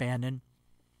had been abandoned.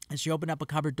 And she opened up a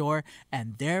cupboard door,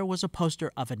 and there was a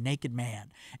poster of a naked man.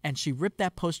 And she ripped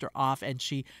that poster off, and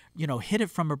she, hid it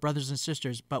from her brothers and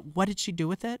sisters. But what did she do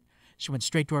with it? She went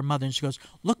straight to her mother, and she goes,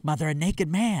 "Look, Mother, a naked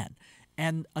man."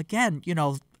 And again,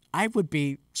 I would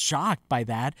be shocked by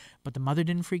that, but the mother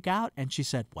didn't freak out, and she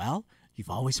said, "Well, you've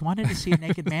always wanted to see a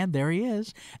naked man. There he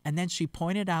is." And then she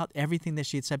pointed out everything that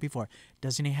she had said before.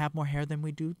 Doesn't he have more hair than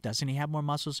we do? Doesn't he have more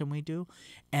muscles than we do?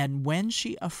 And when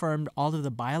she affirmed all of the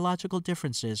biological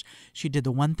differences, she did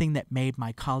the one thing that made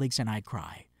my colleagues and I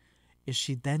cry, is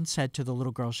she then said to the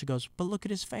little girl, she goes, "But look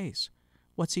at his face.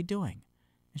 What's he doing?"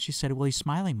 And she said, "Well, he's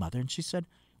smiling, Mother." And she said,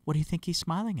 "What do you think he's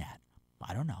smiling at?"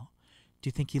 "I don't know." "Do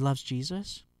you think he loves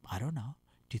Jesus?" "I don't know."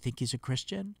 "Do you think he's a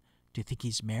Christian? Do you think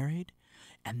he's married?"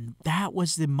 And that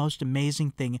was the most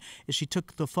amazing thing, is she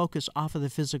took the focus off of the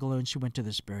physical and she went to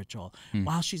the spiritual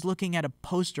while she's looking at a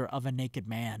poster of a naked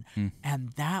man. And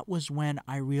that was when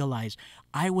I realized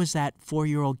I was that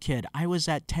 4-year-old kid. I was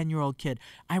that 10-year-old kid.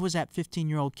 I was that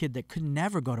 15-year-old kid that could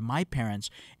never go to my parents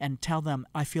and tell them,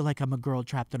 "I feel like I'm a girl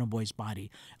trapped in a boy's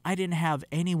body." I didn't have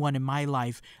anyone in my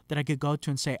life that I could go to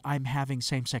and say, "I'm having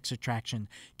same-sex attraction.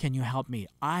 Can you help me?"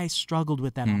 I struggled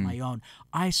with that on my own.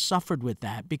 I suffered with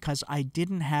that because I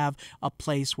didn't have a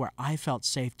place where I felt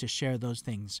safe to share those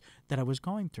things that I was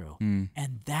going through.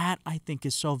 And that, I think,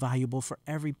 is so valuable for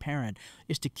every parent,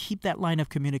 is to keep that line of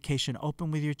communication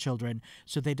open with your children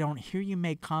so they don't hear you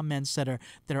make comments that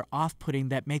are off-putting,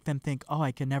 that make them think, "Oh,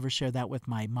 I can never share that with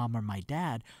my mom or my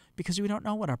dad," because we don't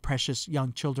know what our precious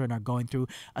young children are going through,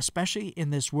 especially in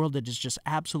this world that is just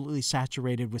absolutely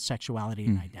saturated with sexuality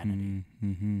and identity.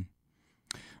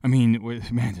 I mean,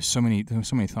 man, there's so many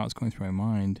thoughts going through my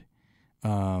mind.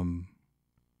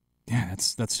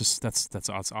 That's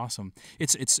awesome.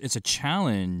 It's a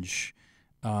challenge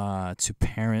to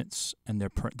parents and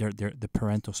the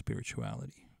parental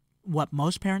spirituality. What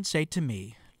most parents say to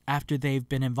me after they've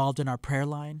been involved in our prayer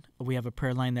line, we have a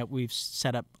prayer line that we've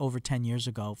set up over 10 years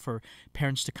ago for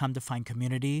parents to come to find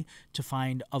community, to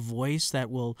find a voice that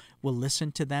will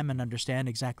listen to them and understand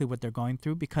exactly what they're going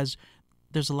through, because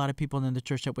there's a lot of people in the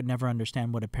church that would never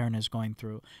understand what a parent is going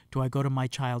through. Do I go to my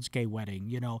child's gay wedding?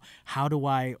 How do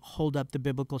I hold up the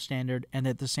biblical standard and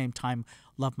at the same time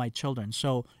love my children?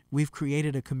 So we've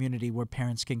created a community where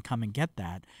parents can come and get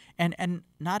that. And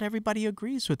not everybody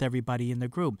agrees with everybody in the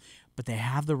group, but they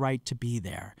have the right to be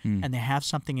there, and they have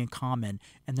something in common.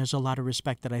 And there's a lot of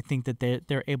respect that I think that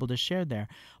they're able to share there.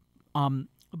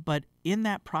 But in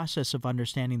that process of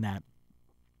understanding that,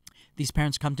 these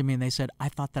parents come to me and they said, "I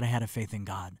thought that I had a faith in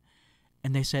God."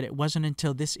 And they said, "It wasn't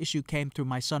until this issue came through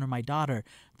my son or my daughter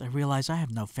that I realized I have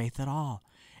no faith at all."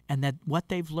 And that what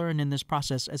they've learned in this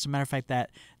process, as a matter of fact,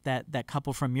 that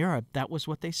couple from Europe, that was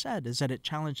what they said, is that it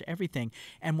challenged everything.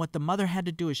 And what the mother had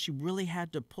to do is she really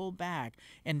had to pull back.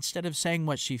 And instead of saying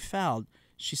what she felt,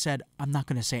 she said, "I'm not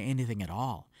going to say anything at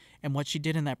all." And what she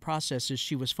did in that process is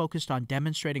she was focused on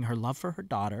demonstrating her love for her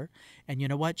daughter. And you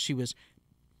know what? She was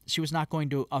not going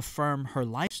to affirm her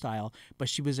lifestyle, but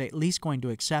she was at least going to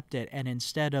accept it. And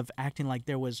instead of acting like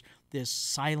there was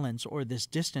silence or this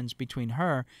distance between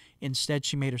her. Instead,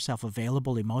 she made herself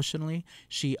available emotionally.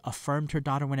 She affirmed her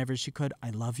daughter whenever she could. I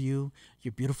love you.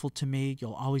 You're beautiful to me.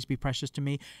 You'll always be precious to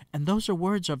me. And those are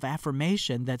words of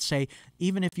affirmation that say,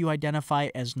 even if you identify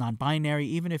as non-binary,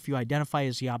 even if you identify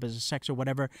as the opposite sex or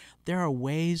whatever, there are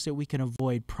ways that we can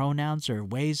avoid pronouns or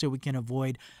ways that we can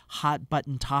avoid hot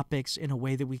button topics in a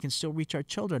way that we can still reach our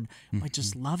children by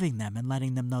just loving them and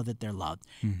letting them know that they're loved.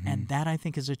 And that, I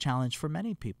think, is a challenge for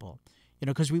many people.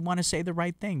 Because we want to say the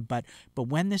right thing, but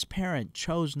when this parent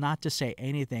chose not to say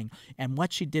anything, and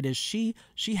what she did is she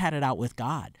had it out with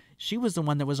God. She was the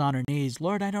one that was on her knees.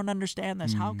 Lord, I don't understand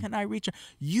this. How can I reach her?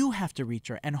 You have to reach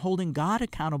her. And holding God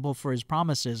accountable for his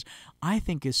promises, I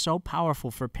think, is so powerful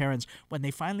for parents when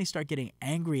they finally start getting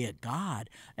angry at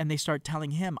God and they start telling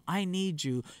him, I need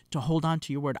you to hold on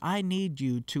to your word. I need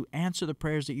you to answer the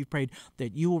prayers that you've prayed,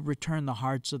 that you will return the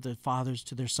hearts of the fathers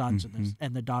to their sons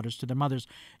and the daughters to their mothers.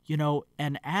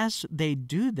 And as they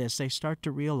do this, they start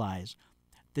to realize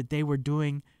that they were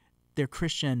doing their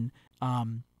Christian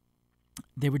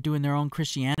they were doing their own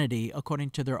Christianity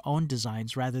according to their own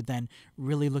designs rather than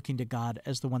really looking to God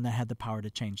as the one that had the power to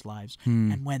change lives.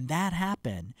 And when that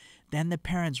happened, then the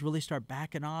parents really start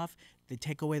backing off. They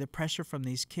take away the pressure from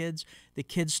these kids. The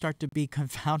kids start to be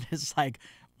confounded. It's like,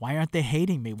 why aren't they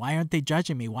hating me? Why aren't they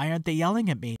judging me? Why aren't they yelling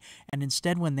at me? And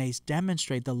instead, when they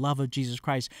demonstrate the love of Jesus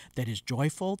Christ that is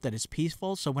joyful, that is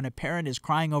peaceful, so when a parent is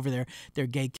crying over their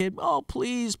gay kid, oh,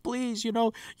 please,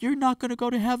 you're not going to go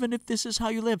to heaven if this is how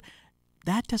you live.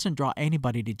 That doesn't draw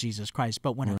anybody to Jesus Christ.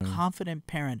 But when a confident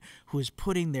parent who is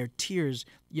putting their tears,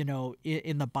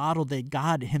 in the bottle that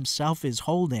God himself is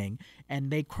holding,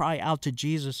 and they cry out to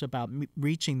Jesus about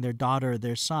reaching their daughter or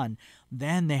their son,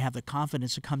 then they have the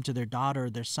confidence to come to their daughter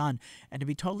or their son and to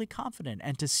be totally confident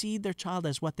and to see their child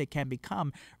as what they can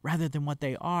become rather than what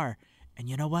they are. And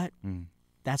you know what?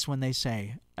 That's when they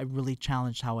say, I really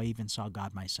challenged how I even saw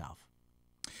God myself.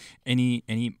 Any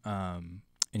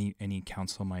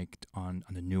counsel, Mike, on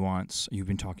the nuance? You've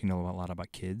been talking a lot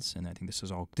about kids, and I think this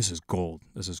is gold.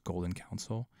 This is golden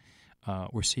counsel.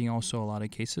 We're seeing also a lot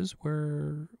of cases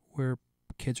where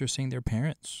kids are seeing their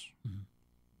parents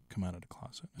come out of the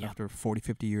closet after 40,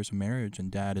 50 years of marriage, and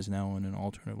dad is now in an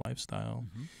alternate lifestyle.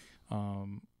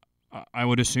 I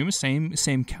would assume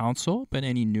same counsel, but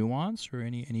any nuance or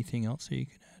anything else that you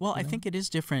could add? Well, I think it is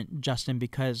different, Justin,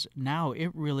 because now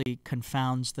it really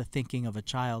confounds the thinking of a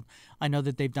child. I know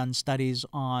that they've done studies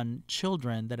on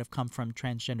children that have come from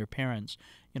transgender parents.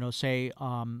 There's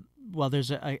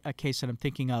a case that I'm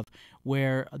thinking of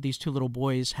where these two little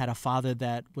boys had a father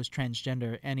that was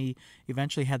transgender, and he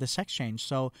eventually had the sex change.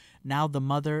 So now the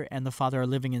mother and the father are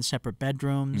living in separate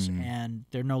bedrooms, and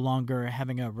they're no longer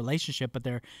having a relationship, but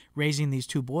they're raising these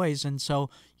two boys. And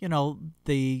so,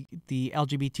 the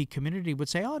LGBT community would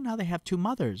say, oh, now they have two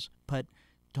mothers, but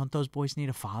don't those boys need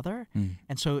a father?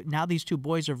 And so now these two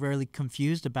boys are really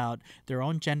confused about their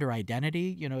own gender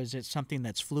identity. Is it something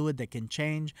that's fluid that can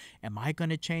change? Am I going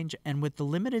to change? And with the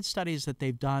limited studies that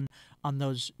they've done on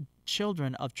those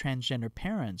children of transgender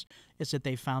parents, is that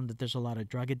they found that there's a lot of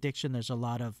drug addiction. There's a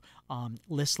lot of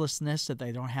listlessness, that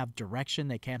they don't have direction.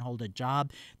 They can't hold a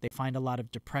job. They find a lot of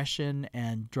depression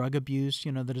and drug abuse,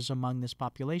 that is among this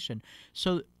population.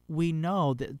 So we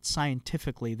know that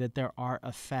scientifically that there are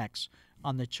effects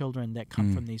on the children that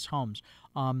come from these homes.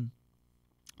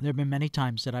 There have been many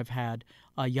times that I've had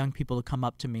young people come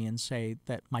up to me and say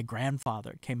that my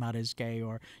grandfather came out as gay,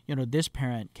 or, this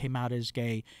parent came out as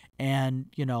gay. And,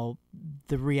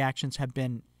 the reactions have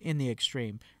been in the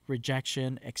extreme: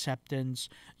 rejection, acceptance,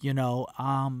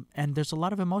 and there's a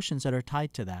lot of emotions that are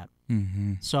tied to that.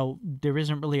 So there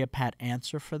isn't really a pat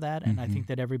answer for that. And I think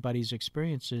that everybody's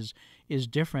experience is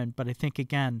different. But I think,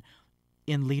 again,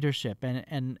 in leadership,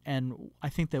 and I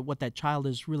think that what that child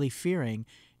is really fearing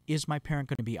is, my parent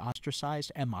going to be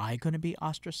ostracized? Am I going to be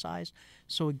ostracized?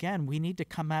 So again, we need to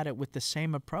come at it with the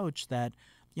same approach that,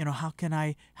 how can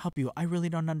I help you? I really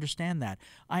don't understand that.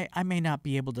 I may not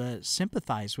be able to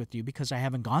sympathize with you because I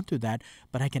haven't gone through that,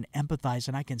 but I can empathize,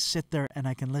 and I can sit there and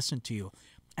I can listen to you.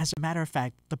 As a matter of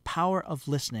fact, the power of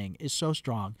listening is so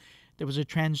strong. There was a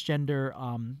transgender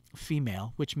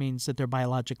female, which means that they're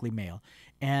biologically male,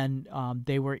 and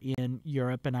they were in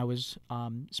Europe, and I was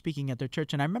speaking at their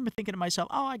church, and I remember thinking to myself,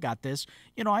 oh, I got this.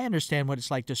 I understand what it's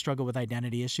like to struggle with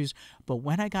identity issues. But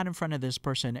when I got in front of this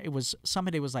person, it was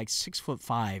somebody who was like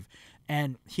 6'5",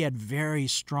 and he had very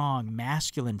strong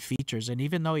masculine features. And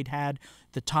even though he'd had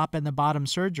the top and the bottom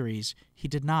surgeries, he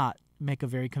did not make a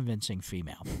very convincing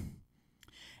female.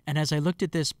 And as I looked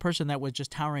at this person that was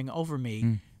just towering over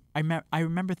me, I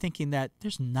remember thinking that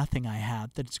there's nothing I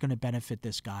have that's going to benefit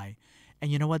this guy.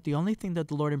 And you know what? The only thing that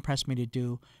the Lord impressed me to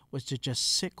do was to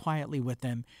just sit quietly with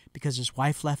him, because his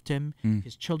wife left him.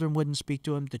 His children wouldn't speak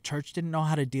to him. The church didn't know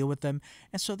how to deal with him.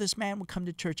 And so this man would come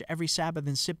to church every Sabbath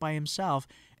and sit by himself.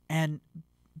 And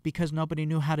because nobody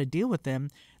knew how to deal with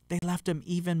him, they left him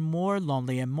even more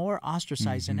lonely and more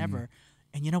ostracized than ever.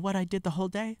 And you know what I did the whole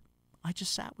day? I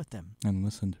just sat with him. And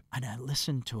listened. And I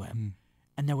listened to him.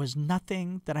 And there was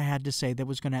nothing that I had to say that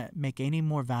was going to make any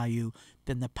more value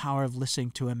than the power of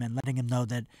listening to him and letting him know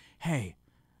that, hey,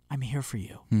 I'm here for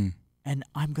you. And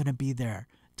I'm going to be there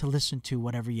to listen to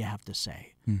whatever you have to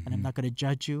say. And I'm not going to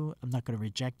judge you. I'm not going to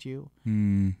reject you.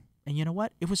 And you know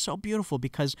what? It was so beautiful,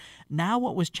 because now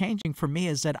what was changing for me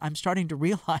is that I'm starting to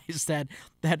realize that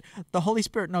the Holy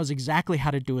Spirit knows exactly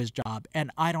how to do his job, and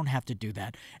I don't have to do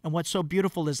that. And what's so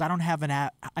beautiful is I don't have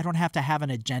to have an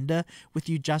agenda with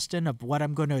you, Justin, of what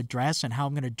I'm going to address and how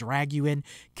I'm going to drag you in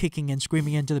kicking and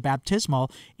screaming into the baptismal.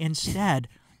 Instead,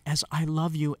 as I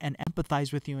love you and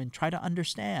empathize with you and try to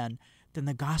understand, then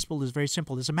the gospel is very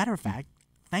simple. As a matter of fact,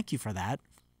 thank you for that.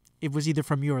 It was either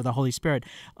from you or the Holy Spirit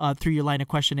through your line of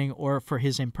questioning or for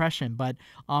his impression. But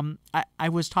I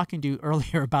was talking to you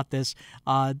earlier about this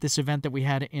event that we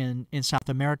had in South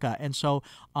America. And so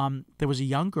there was a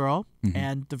young girl,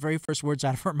 and the very first words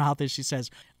out of her mouth is she says,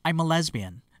 "I'm a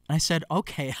lesbian." And I said,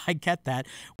 okay, I get that.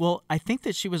 Well, I think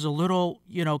that she was a little,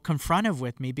 confrontive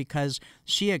with me, because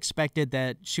she expected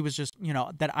that she was just,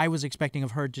 that I was expecting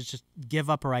of her to just give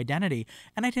up her identity.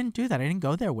 And I didn't do that. I didn't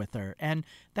go there with her. And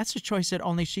that's a choice that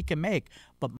only she can make.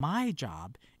 But my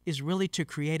job is really to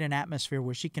create an atmosphere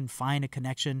where she can find a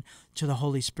connection to the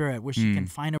Holy Spirit, where she can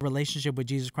find a relationship with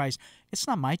Jesus Christ. It's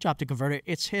not my job to convert her.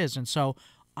 It's his. And so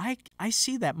I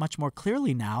see that much more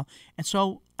clearly now, and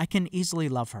so I can easily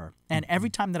love her. And every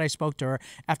time that I spoke to her,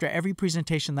 after every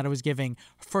presentation that I was giving,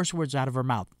 first words out of her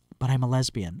mouth, "But I'm a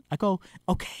lesbian." I go,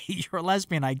 okay, you're a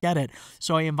lesbian, I get it.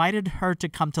 So I invited her to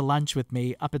come to lunch with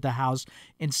me up at the house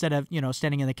instead of,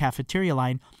 standing in the cafeteria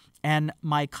line. And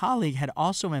my colleague had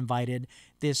also invited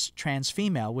this trans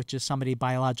female, which is somebody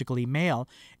biologically male.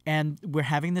 And we're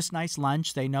having this nice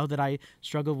lunch. They know that I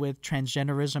struggle with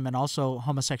transgenderism and also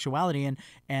homosexuality.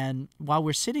 And while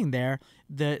we're sitting there,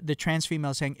 the trans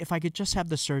female is saying, if I could just have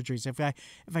the surgeries, if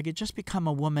I could just become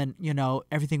a woman,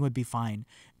 everything would be fine.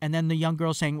 And then the young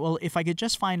girl saying, well, if I could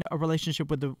just find a relationship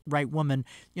with the right woman,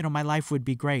 my life would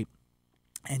be great.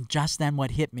 And just then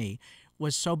what hit me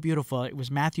was so beautiful. It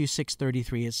was Matthew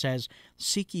 6:33. It says,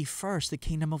 "Seek ye first the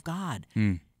kingdom of God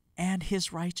and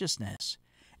his righteousness,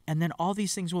 and then all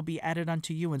these things will be added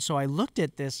unto you." And so I looked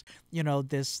at this,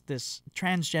 this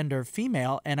transgender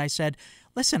female, and I said,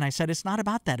 listen, it's not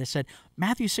about that. I said,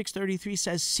 Matthew 6:33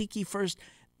 says, "Seek ye first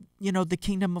the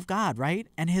kingdom of God," right?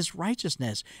 And his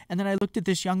righteousness. And then I looked at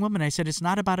this young woman. I said, it's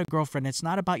not about a girlfriend. It's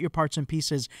not about your parts and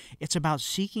pieces. It's about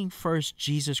seeking first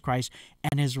Jesus Christ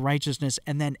and his righteousness,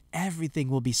 and then everything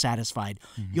will be satisfied.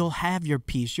 You'll have your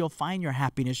peace. You'll find your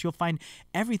happiness. You'll find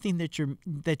everything that you're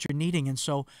needing. And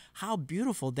so how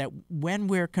beautiful that when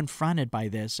we're confronted by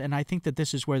this, and I think that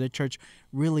this is where the church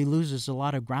really loses a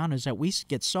lot of ground, is that we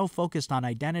get so focused on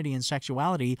identity and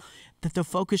sexuality that the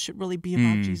focus should really be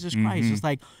about Jesus Christ. It's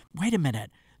like, wait a minute,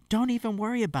 don't even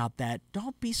worry about that.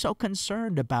 Don't be so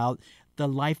concerned about the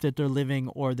life that they're living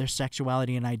or their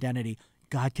sexuality and identity.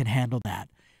 God can handle that.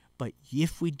 But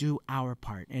if we do our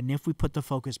part, and if we put the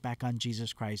focus back on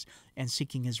Jesus Christ and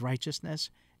seeking his righteousness,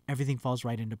 everything falls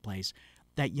right into place.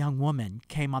 That young woman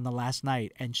came on the last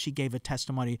night, and she gave a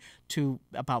testimony to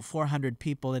about 400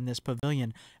 people in this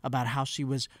pavilion about how she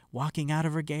was walking out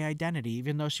of her gay identity,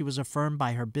 even though she was affirmed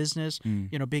by her business,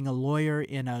 being a lawyer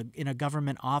in a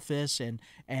government office,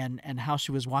 and how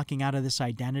she was walking out of this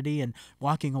identity and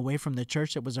walking away from the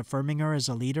church that was affirming her as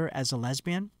a leader, as a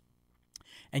lesbian.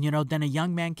 And, then a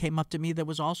young man came up to me that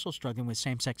was also struggling with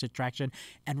same-sex attraction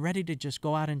and ready to just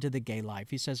go out into the gay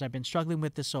life. He says, I've been struggling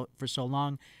with this for so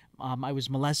long. I was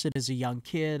molested as a young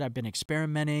kid. I've been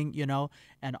experimenting,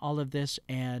 and all of this.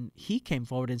 And he came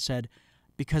forward and said,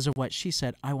 because of what she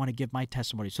said, I want to give my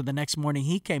testimony. So the next morning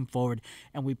he came forward,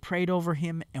 and we prayed over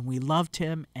him, and we loved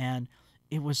him, and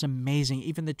it was amazing.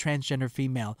 Even the transgender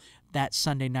female, that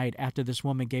Sunday night after this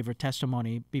woman gave her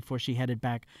testimony before she headed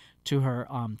back to her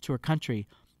country,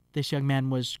 this young man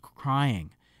was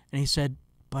crying, and he said,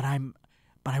 but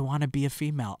I want to be a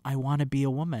female. I want to be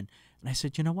a woman. And I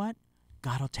said, you know what?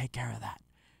 God will take care of that.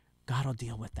 God will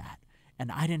deal with that.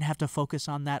 And I didn't have to focus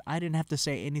on that. I didn't have to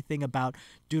say anything about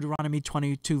Deuteronomy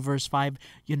 22, verse 5.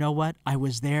 You know what? I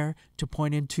was there to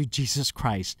point into Jesus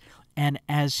Christ. And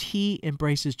as he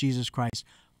embraces Jesus Christ,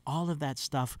 all of that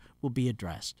stuff will be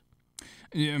addressed.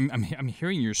 Yeah, I'm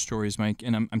hearing your stories, Mike,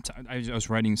 and I was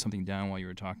writing something down while you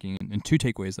were talking, and two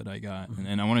takeaways that I got,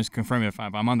 and I want to confirm if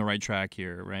I'm on the right track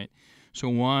here, right? So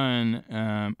one,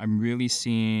 I'm really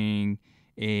seeing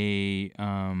how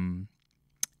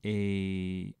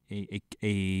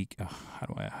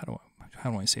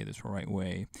do I say this the right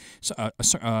way? So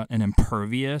an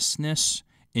imperviousness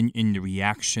in the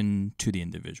reaction to the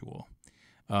individual.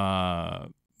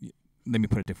 Let me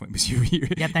put it differently.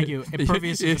 Yeah, thank you.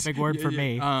 Impervious is a big word for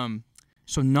me.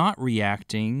 So not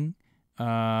reacting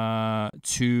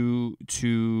to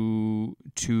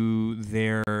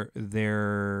their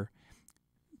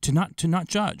to not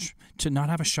judge, to not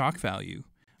have a shock value.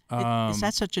 Is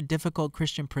that such a difficult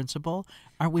Christian principle?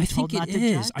 Are we told not to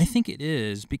judge? I think it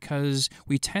is, because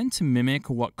we tend to mimic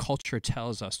what culture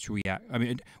tells us to react. I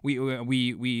mean,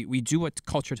 we do what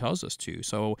culture tells us to.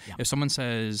 So if someone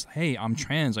says, "Hey, I'm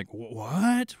trans," like,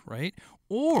 what, right?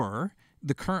 Or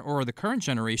the current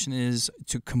generation is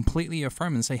to completely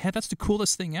affirm and say, "Hey, that's the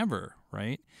coolest thing ever,"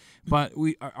 right? But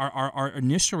our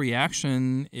initial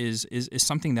reaction is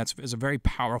something is a very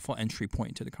powerful entry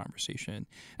point to the conversation.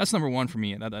 That's number one for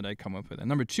me that I come up with. And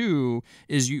number two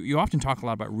is you often talk a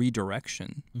lot about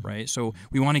redirection, right? So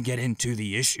we want to get into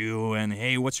the issue and,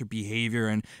 hey, what's your behavior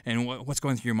and what's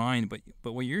going through your mind?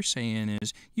 But what you're saying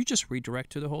is you just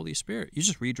redirect to the Holy Spirit. You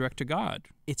just redirect to God.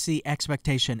 It's the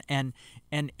expectation. And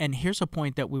here's a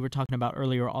point that we were talking about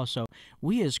earlier also.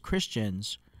 We as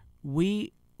Christians,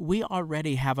 we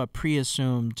already have a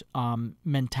pre-assumed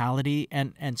mentality,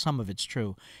 and some of it's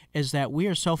true, is that we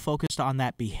are so focused on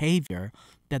that behavior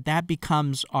that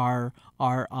becomes our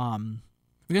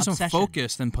we get so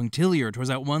focused and punctiliar towards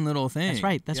that one little thing.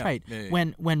 That's right. Yeah.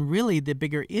 When really the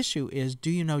bigger issue is,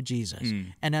 do you know Jesus?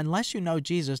 And unless you know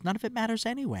Jesus, none of it matters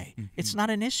anyway. It's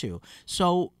not an issue.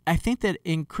 So I think that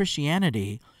in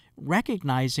Christianity,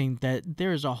 recognizing that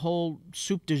there is a whole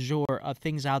soup du jour of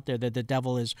things out there that the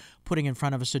devil is putting in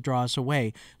front of us to draw us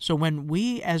away. So when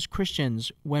we as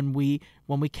Christians, when we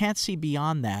can't see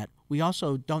beyond that, we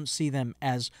also don't see them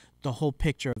as the whole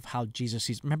picture of how Jesus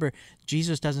sees. Remember,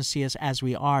 Jesus doesn't see us as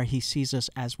we are. He sees us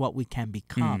as what we can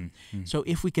become. So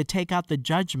if we could take out the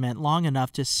judgment long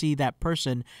enough to see that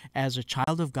person as a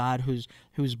child of God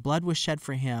whose blood was shed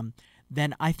for him,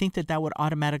 then I think that would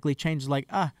automatically change, like,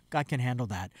 God can handle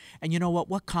that. And you know what?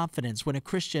 What confidence when a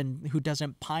Christian who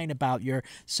doesn't pine about your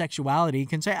sexuality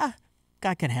can say,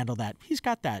 God can handle that. He's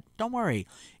got that. Don't worry.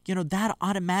 You know, that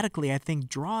automatically, I think,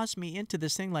 draws me into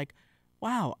this thing like,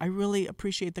 wow, I really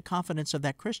appreciate the confidence of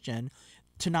that Christian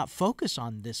to not focus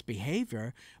on this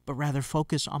behavior, but rather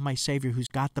focus on my Savior who's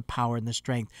got the power and the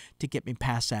strength to get me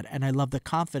past that. And I love the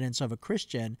confidence of a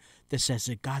Christian that says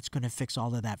that God's going to fix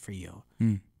all of that for you.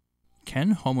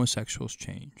 Can homosexuals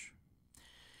change?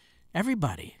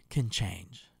 Everybody can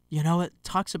change. You know, it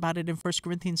talks about it in 1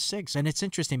 Corinthians 6. And it's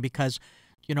interesting because,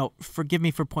 you know, forgive me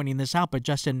for pointing this out, but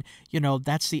Justin, you know,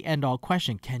 that's the end-all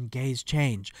question. Can gays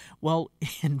change? Well,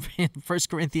 in 1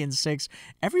 Corinthians 6,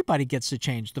 everybody gets to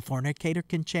change. The fornicator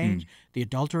can change. The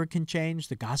adulterer can change.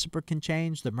 The gossiper can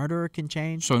change. The murderer can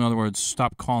change. So in other words,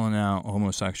 stop calling out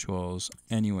homosexuals.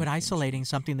 Anyone but isolating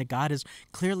something that God has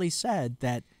clearly said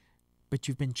that, but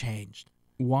you've been changed.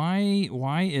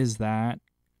 Why is that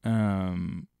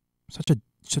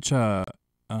such a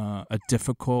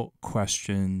difficult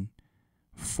question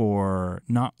for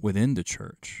not within the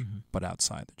church, but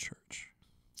outside the church?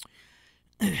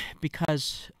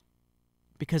 Because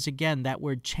again, that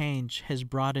word change has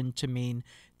broadened to mean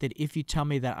that if you tell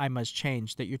me that I must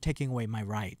change, that you're taking away my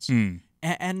rights.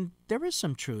 And there is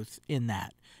some truth in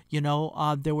that. You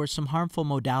know, there were some harmful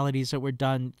modalities that were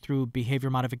done through behavior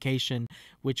modification,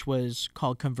 which was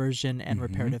called conversion and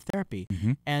reparative therapy.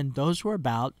 And those were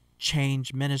about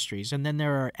change ministries. And then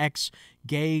there are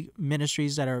ex-gay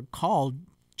ministries that are called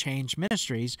change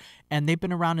ministries, and they've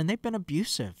been around and they've been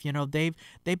abusive. You know, they've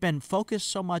been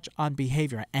focused so much on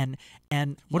behavior and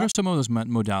what are some of those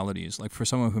modalities, like for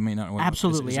someone who may not know?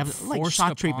 Absolutely, like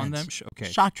shock treatments.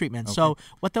 Shock treatments. So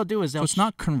what they'll do is so it's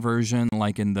not conversion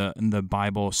like in the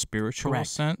Bible spiritual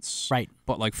sense, right?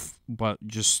 But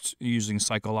just using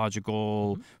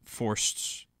psychological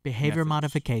forced behavior methods.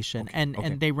 Modification,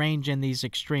 and they range in these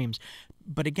extremes.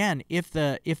 But again, if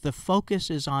the focus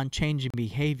is on changing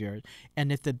behavior,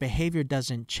 and if the behavior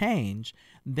doesn't change,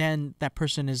 then that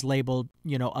person is labeled,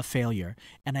 you know, a failure.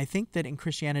 And I think that in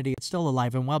Christianity, it's still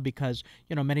alive and well because,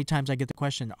 you know, many times I get the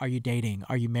question, are you dating?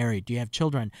 Are you married? Do you have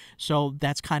children? So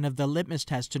that's kind of the litmus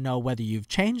test to know whether you've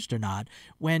changed or not.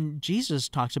 When Jesus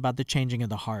talks about the changing of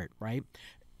the heart, right?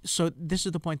 So this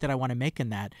is the point that I want to make in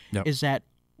that, is that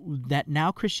that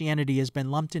now Christianity has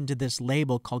been lumped into this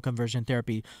label called conversion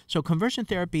therapy. So conversion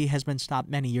therapy has been stopped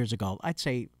many years ago. I'd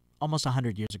say almost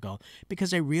 100 years ago,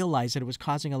 because they realized that it was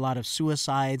causing a lot of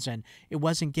suicides and it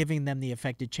wasn't giving them the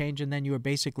effective change. And then you were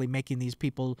basically making these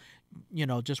people,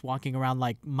 just walking around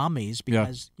like mummies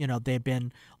because, they've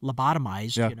been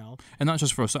lobotomized, And not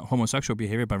just for homosexual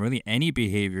behavior, but really any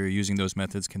behavior using those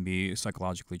methods can be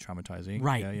psychologically traumatizing.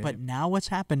 Right. But now what's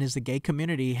happened is the gay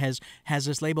community has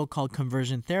this label called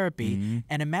conversion therapy. Mm-hmm.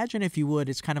 And imagine, if you would,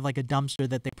 it's kind of like a dumpster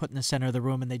that they put in the center of the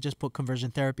room and they just put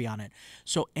conversion therapy on it.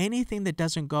 So anything that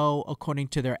doesn't go according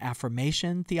to their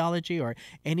affirmation theology, or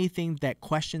anything that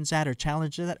questions that or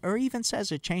challenges that, or even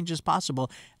says a change is possible,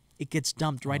 it gets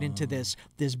dumped right into this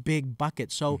big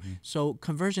bucket. So so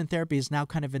conversion therapy is now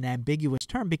kind of an ambiguous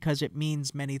term because it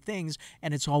means many things,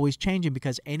 and it's always changing,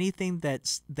 because anything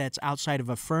that's outside of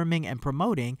affirming and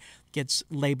promoting gets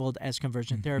labeled as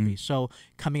conversion therapy. So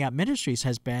Coming Out Ministries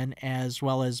has been, as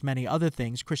well as many other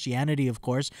things. Christianity, of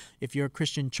course, if you're a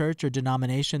Christian church or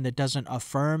denomination that doesn't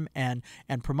affirm and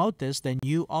promote this, then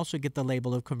you also get the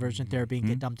label of conversion therapy and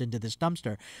get dumped into this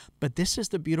dumpster. But this is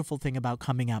the beautiful thing about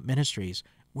Coming Out Ministries.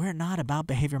 We're not about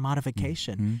behavior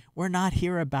modification. We're not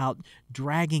here about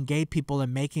dragging gay people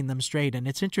and making them straight. And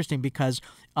it's interesting because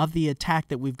of the attack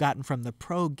that we've gotten from the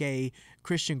pro-gay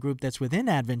Christian group that's within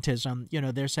Adventism.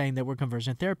 They're saying that we're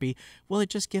conversion therapy. Well, it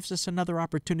just gives us another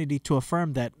opportunity to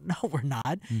affirm that, no, we're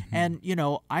not. And,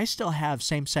 I still have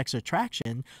same-sex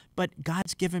attraction, but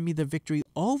God's given me the victory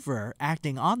over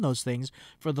acting on those things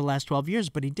for the last 12 years,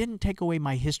 but he didn't take away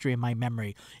my history and my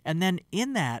memory. And then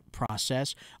in that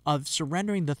process of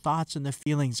surrendering the thoughts and the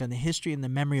feelings and the history and the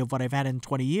memory of what I've had in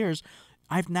 20 years,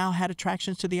 I've now had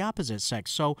attractions to the opposite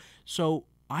sex. So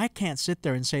I can't sit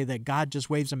there and say that God just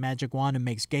waves a magic wand and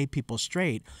makes gay people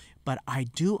straight, but I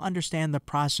do understand the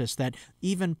process that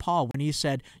even Paul, when he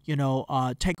said,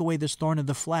 take away this thorn of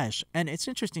the flesh. And it's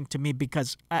interesting to me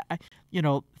because, I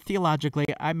theologically,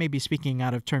 I may be speaking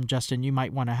out of turn, Justin. You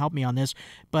might want to help me on this,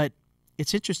 but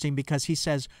it's interesting because he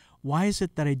says, why is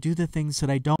it that I do the things that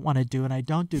I don't want to do and I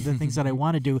don't do the things that I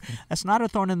want to do? That's not a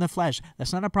thorn in the flesh.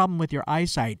 That's not a problem with your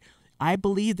eyesight. I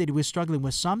believe that he was struggling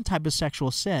with some type of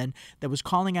sexual sin that was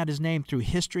calling out his name through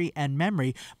history and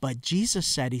memory. But Jesus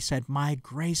said, my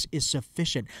grace is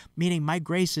sufficient, meaning my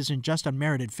grace isn't just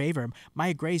unmerited favor.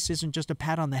 My grace isn't just a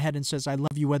pat on the head and says, I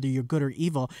love you whether you're good or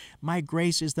evil. My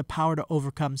grace is the power to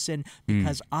overcome sin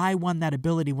because I won that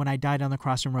ability when I died on the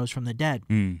cross and rose from the dead.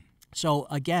 So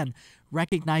again,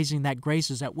 recognizing that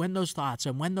grace is that when those thoughts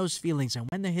and when those feelings and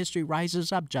when the history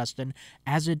rises up, Justin,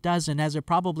 as it does and as it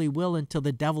probably will until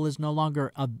the devil is no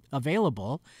longer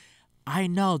available, I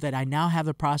know that I now have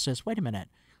the process. Wait a minute.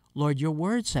 Lord, your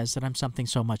word says that I'm something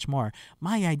so much more.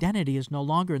 My identity is no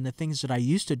longer in the things that I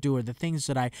used to do or the things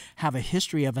that I have a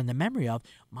history of and the memory of.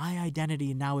 My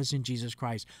identity now is in Jesus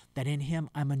Christ, that in him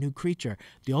I'm a new creature.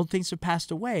 The old things have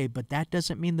passed away, but that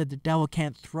doesn't mean that the devil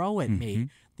can't throw at me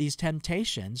these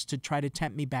temptations to try to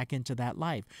tempt me back into that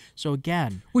life. So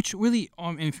again, which really,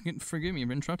 and forgive me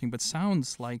for interrupting, but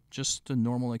sounds like just a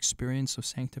normal experience of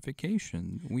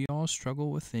sanctification. We all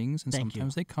struggle with things, and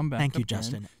sometimes they come back. Thank you, again.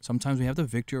 Justin. Sometimes we have the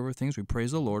victory over things we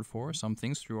praise the Lord for. Some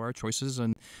things through our choices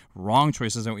and wrong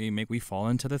choices that we make, we fall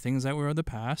into the things that were of the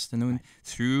past, and then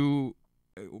through,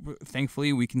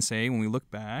 thankfully, we can say when we look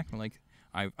back, like,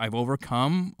 I've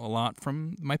overcome a lot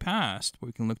from my past, but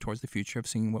we can look towards the future of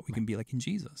seeing what we can be like in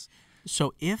Jesus.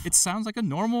 So if it sounds like a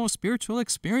normal spiritual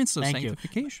experience of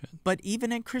sanctification. But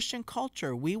even in Christian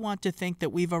culture, we want to think that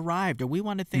we've arrived, or we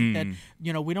want to think that,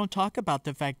 we don't talk about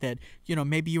the fact that,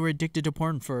 maybe you were addicted to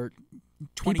porn for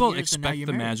 20 People years and now expect you're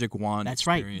the married. magic wand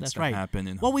experience to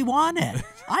happen. Well, we want it.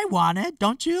 I want it,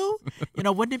 don't you?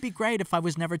 Wouldn't it be great if I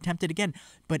was never tempted again?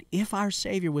 But if our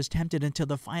Savior was tempted until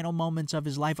the final moments of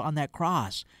his life on that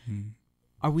cross,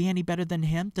 are we any better than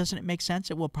him? Doesn't it make sense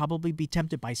that we'll probably be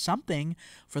tempted by something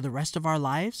for the rest of our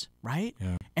lives, right?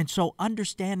 Yeah. And so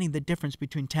understanding the difference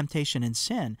between temptation and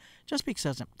sin, just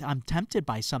because I'm tempted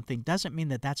by something doesn't mean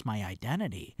that that's my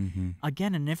identity.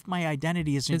 Again, and if my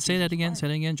identity is in Say that again.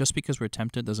 Just because we're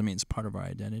tempted doesn't mean it's part of our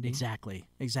identity. Exactly.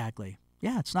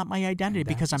 Yeah, it's not my identity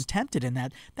because I'm tempted in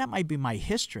that. That might be my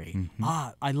history.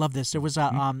 I love this. There was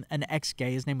an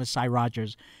ex-gay. His name was Cy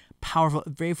Rogers. Powerful,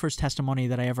 very first testimony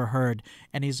that I ever heard.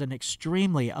 And he's an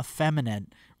extremely effeminate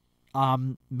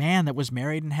man that was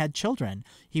married and had children.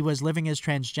 He was living as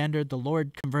transgender. The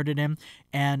Lord converted him.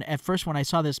 And at first when I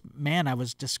saw this man, I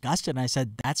was disgusted. And I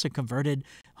said, that's a converted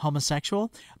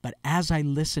homosexual. But as I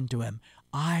listened to him,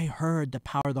 I heard the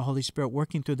power of the Holy Spirit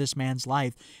working through this man's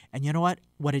life. And you know what?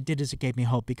 What it did is it gave me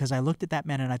hope, because I looked at that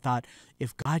man and I thought,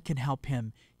 if God can help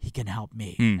him, he can help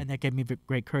me. And that gave me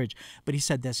great courage. But he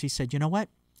said this. He said, you know what?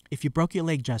 If you broke your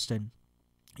leg, Justin,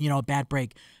 a bad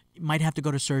break, you might have to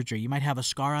go to surgery. You might have a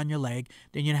scar on your leg.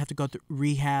 Then you'd have to go through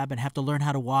rehab and have to learn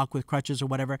how to walk with crutches or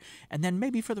whatever. And then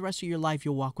maybe for the rest of your life,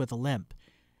 you'll walk with a limp.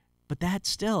 But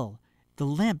the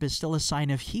limp is still a sign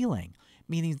of healing,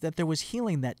 meaning that there was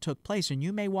healing that took place, and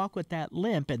you may walk with that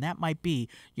limp, and that might be,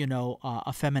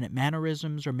 effeminate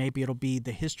mannerisms, or maybe it'll be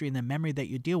the history and the memory that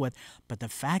you deal with. But the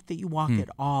fact that you walk at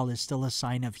all is still a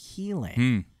sign of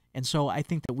healing. And so I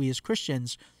think that we as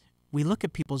Christians, we look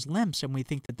at people's limps and we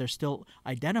think that they're still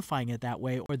identifying it that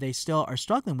way, or they still are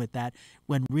struggling with that,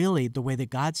 when really the way that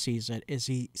God sees it is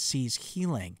he sees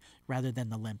healing rather than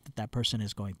the limp that person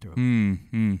is going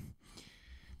through.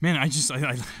 Man, I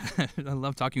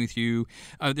love talking with you.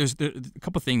 There's a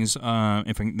couple things.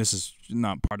 This is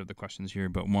not part of the questions here,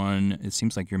 but one, it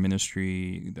seems like your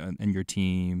ministry and your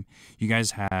team, you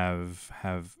guys have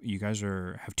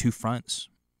two fronts,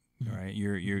 right?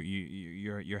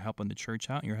 You're helping the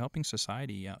church out, and you're helping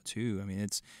society out too. I mean,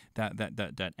 it's that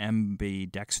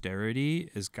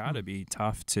ambidexterity has got to be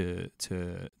tough to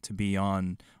be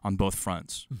on both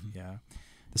fronts. Yeah.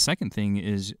 The second thing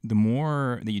is, the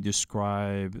more that you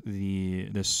describe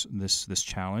this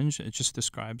challenge, it just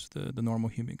describes the normal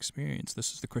human experience.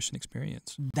 This is the Christian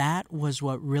experience. That was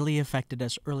what really affected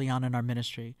us early on in our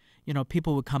ministry.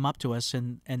 People would come up to us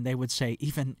and they would say,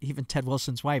 even Ted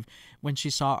Wilson's wife, when she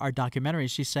saw our documentary,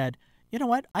 she said, you know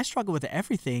what? I struggle with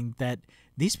everything that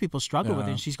these people struggle with.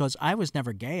 And she goes, I was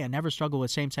never gay. I never struggled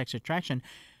with same-sex attraction.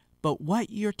 But what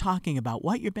you're talking about,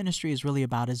 what your ministry is really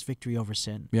about, is victory over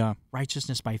sin,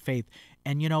 righteousness by faith.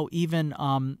 And even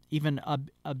a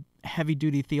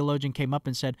heavy-duty theologian came up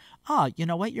and said, you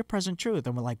know what, you're present truth.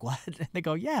 And we're like, what? And they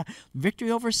go, yeah,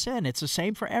 victory over sin. It's the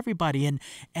same for everybody.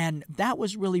 And that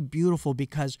was really beautiful,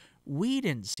 because we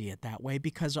didn't see it that way.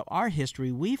 Because of our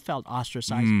history, we felt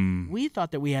ostracized. We thought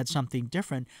that we had something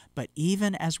different. But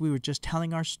even as we were just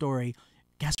telling our story,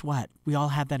 guess what? We all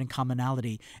have that in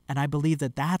commonality. And I believe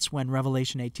that that's when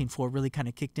Revelation 18:4 really kind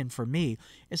of kicked in for me,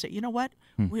 is that, you know what?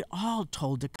 We're all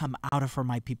told to come out of her,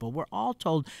 my people. We're all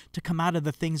told to come out of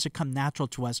the things that come natural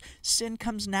to us. Sin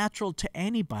comes natural to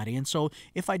anybody. And so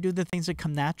if I do the things that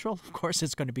come natural, of course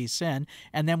it's going to be sin.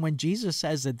 And then when Jesus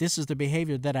says that this is the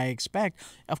behavior that I expect,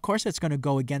 of course it's going to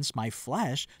go against my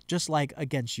flesh, just like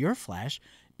against your flesh.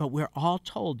 But we're all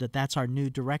told that that's our new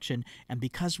direction. And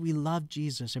because we love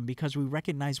Jesus and because we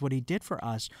recognize what he did for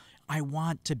us, I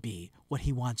want to be what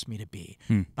he wants me to be.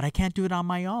 But I can't do it on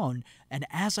my own. And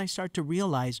as I start to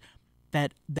realize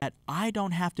that I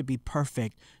don't have to be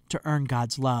perfect to earn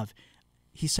God's love,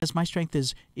 he says my strength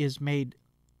is made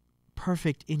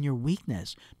perfect in your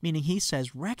weakness. Meaning he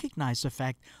says, recognize the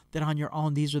fact that on your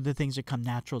own, these are the things that come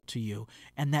natural to you,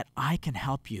 and that I can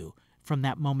help you from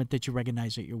that moment that you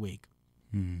recognize that you're weak.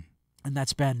 And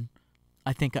that's been,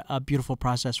 I think, a beautiful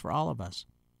process for all of us.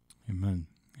 Amen.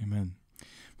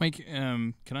 Mike,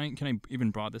 can I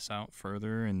even broaden this out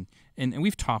further? And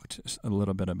we've talked a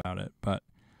little bit about it, but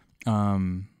how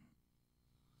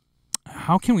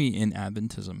can we in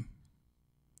Adventism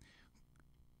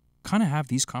kind of have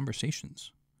these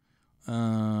conversations?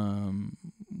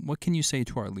 What can you say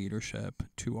to our leadership,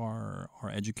 to our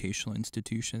educational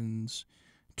institutions,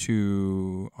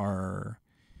 to our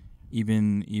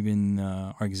even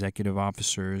our executive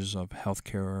officers of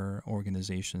healthcare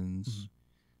organizations,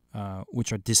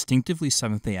 which are distinctively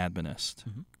Seventh-day Adventist?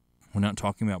 We're not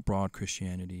talking about broad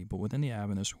Christianity, but within the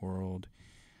Adventist world,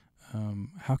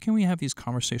 how can we have these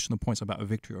conversational points about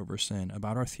victory over sin,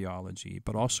 about our theology,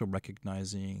 but also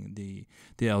recognizing the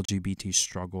LGBT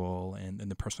struggle and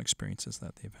the personal experiences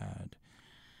that they've had?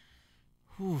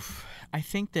 I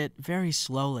think that very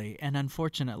slowly, and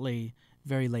unfortunately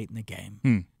very late in the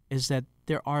game, is that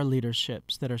there are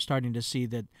leaderships that are starting to see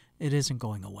that it isn't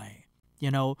going away.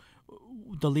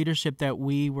 The leadership that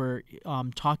we were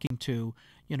talking to,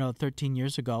 13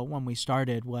 years ago when we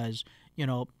started was,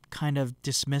 kind of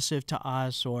dismissive to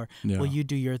us, or, well, you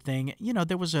do your thing.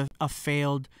 There was a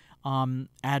failed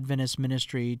Adventist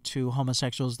ministry to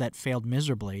homosexuals that failed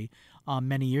miserably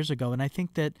many years ago. And I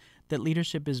think that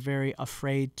leadership is very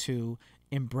afraid to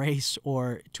embrace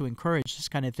or to encourage this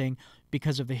kind of thing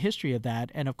because of the history of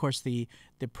that. And of course the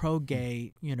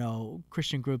pro-gay,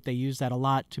 Christian group, they use that a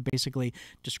lot to basically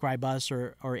describe us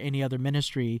or any other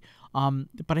ministry.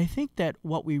 But I think that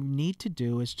what we need to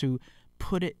do is to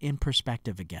put it in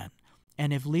perspective again.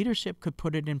 And if leadership could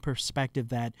put it in perspective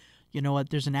that,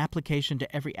 there's an application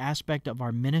to every aspect of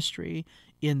our ministry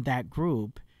in that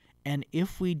group, And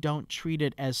if we don't treat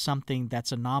it as something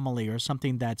that's anomaly or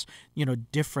something that's,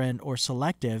 different or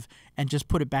selective, and just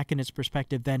put it back in its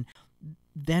perspective,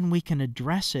 then we can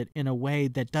address it in a way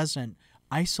that doesn't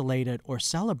isolate it or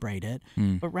celebrate it,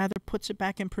 but rather puts it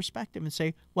back in perspective and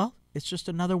say, well, it's just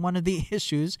another one of the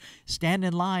issues. Stand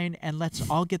in line and let's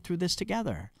all get through this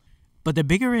together. But the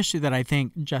bigger issue that I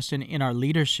think, Justin, in our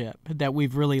leadership that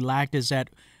we've really lacked is that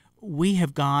we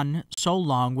have gone so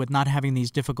long with not having these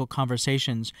difficult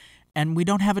conversations, and we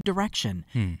don't have a direction.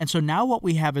 And so now what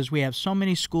we have is we have so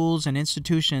many schools and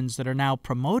institutions that are now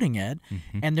promoting it,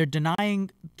 and they're denying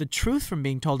the truth from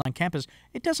being told on campus.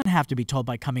 It doesn't have to be told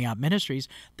by Coming Out Ministries.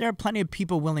 There are plenty of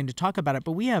people willing to talk about it,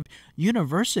 but we have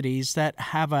universities that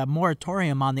have a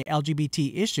moratorium on the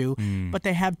LGBT issue, but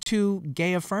they have 2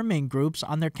 gay-affirming groups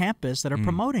on their campus that are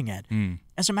promoting it.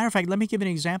 As a matter of fact, let me give you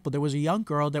an example. There was a young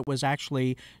girl that was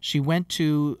she went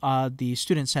to the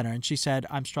student center, and she said,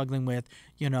 I'm struggling with,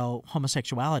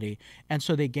 homosexuality. And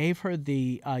so they gave her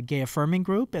the gay affirming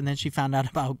group, and then she found out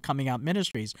about Coming Out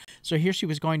Ministries. So here she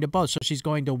was going to both. So she's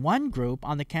going to one group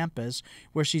on the campus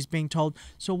where she's being told,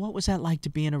 so what was that like to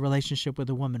be in a relationship with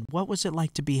a woman? What was it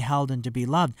like to be held and to be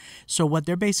loved? So what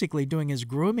they're basically doing is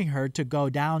grooming her to go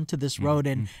down to this road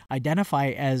and identify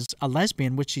as a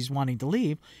lesbian, which she's wanting to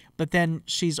leave. But then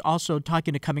she's also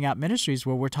talking to Coming Out Ministries,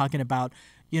 where we're talking about,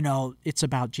 it's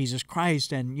about Jesus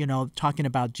Christ and, talking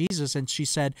about Jesus. And she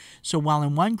said, so while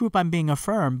in one group I'm being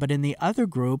affirmed, but in the other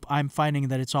group I'm finding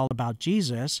that it's all about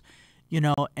Jesus,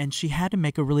 and she had to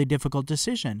make a really difficult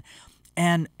decision.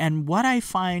 And what I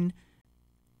find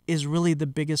is really the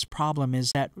biggest problem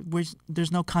is that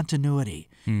there's no continuity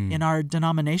in our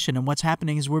denomination. And what's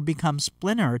happening is we're become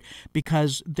splintered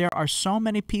because there are so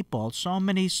many people, so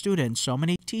many students, so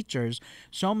many teachers,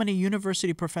 so many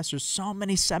university professors, so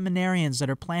many seminarians that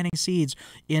are planting seeds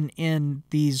in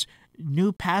these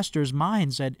new pastors'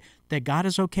 minds that God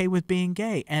is okay with being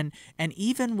gay. And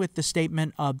even with the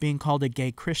statement of being called a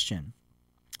gay Christian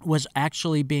was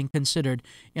actually being considered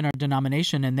in our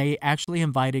denomination, and they actually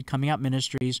invited Coming Out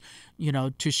Ministries,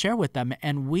 to share with them.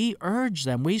 And we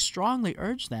strongly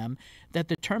urge them that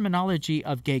the terminology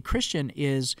of gay Christian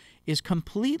is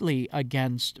completely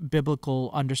against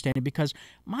biblical understanding, because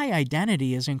my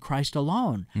identity is in Christ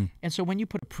alone. And so when you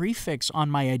put a prefix on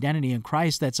my identity in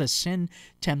Christ that's a sin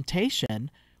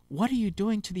temptation, what are you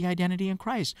doing to the identity in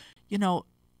Christ?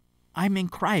 I'm in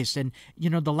Christ, and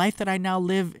the life that I now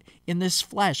live in this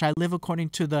flesh, I live according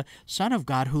to the Son of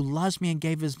God who loves me and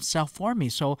gave himself for me.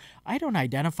 So I don't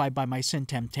identify by my sin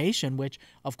temptation, which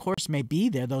of course may be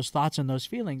there, those thoughts and those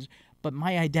feelings, but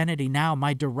my identity now,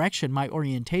 my direction, my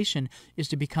orientation is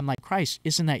to become like Christ.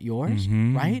 Isn't that yours?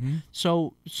 Right?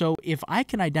 So if I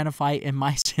can identify in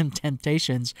my sin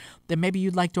temptations, then maybe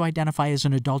you'd like to identify as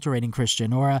an adulterating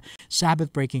Christian or a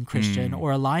Sabbath-breaking Christian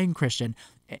or a lying Christian.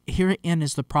 Herein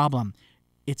is the problem.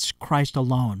 It's Christ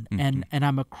alone, and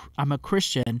I'm a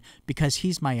Christian because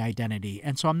he's my identity.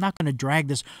 And so I'm not going to drag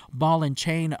this ball and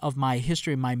chain of my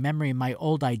history, my memory, my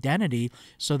old identity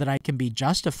so that I can be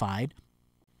justified.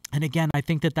 And again, I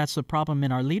think that that's the problem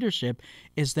in our leadership,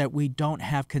 is that we don't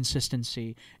have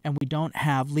consistency, and we don't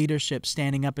have leadership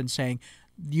standing up and saying,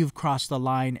 you've crossed the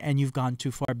line and you've gone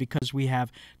too far, because we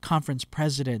have conference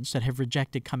presidents that have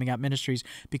rejected Coming Out Ministries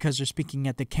because they're speaking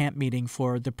at the camp meeting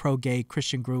for the pro-gay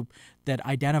Christian group that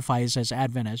identifies as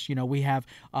Adventist. We have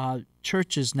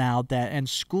churches now and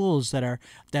schools that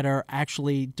are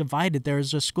actually divided.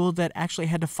 There's a school that actually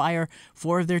had to fire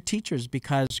 4 of their teachers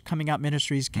because Coming Out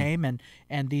Ministries came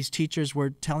and these teachers were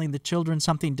telling the children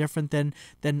something different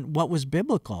than what was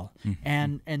biblical.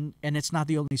 And it's not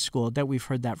the only school that we've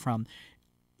heard that from.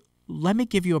 Let me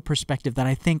give you a perspective that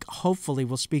I think hopefully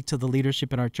will speak to the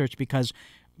leadership in our church, because,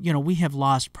 we have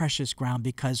lost precious ground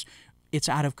because it's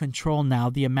out of control now,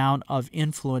 the amount of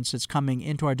influence that's coming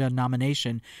into our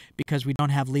denomination, because we don't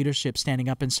have leadership standing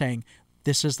up and saying,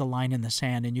 this is the line in the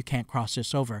sand and you can't cross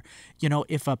this over.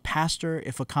 If a pastor,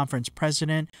 if a conference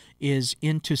president is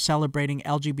into celebrating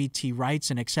LGBT rights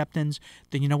and acceptance,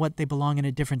 then you know what? They belong in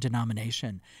a different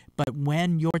denomination. But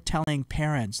when you're telling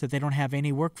parents that they don't have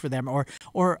any work for them,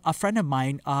 or a friend of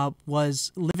mine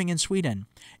was living in Sweden,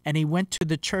 and he went to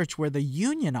the church where the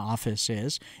union office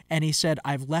is, and he said,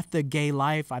 I've left the gay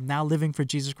life, I'm now living for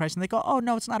Jesus Christ. And they go, oh,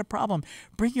 no, it's not a problem.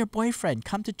 Bring your boyfriend,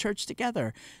 come to church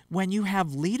together. When you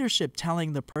have leadership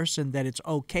telling the person that it's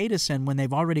okay to sin when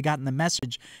they've already gotten the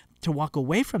message to walk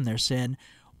away from their sin,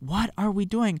 what are we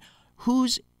doing?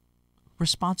 Who's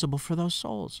responsible for those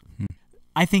souls?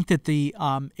 I think that the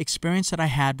experience that I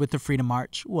had with the Freedom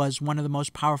March was one of the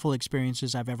most powerful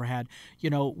experiences I've ever had.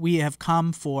 We have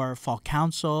come for Fall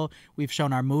Council, we've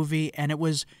shown our movie, and it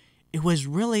was it was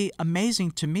really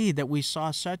amazing to me that we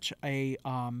saw such a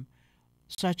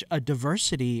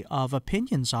diversity of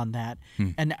opinions on that.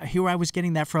 And here I was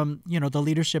getting that from, the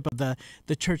leadership of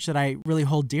the church that I really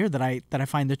hold dear, that I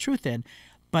find the truth in.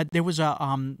 But there was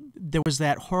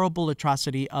that horrible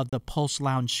atrocity of the Pulse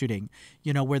Lounge shooting,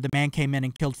 where the man came in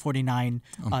and killed 49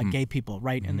 gay people,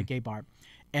 right, in the gay bar.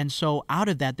 And so out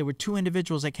of that, there were 2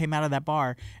 individuals that came out of that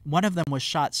bar. One of them was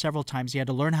shot several times. He had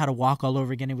to learn how to walk all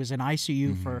over again. He was in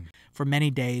ICU for many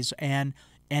days. And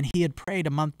he had prayed a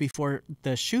month before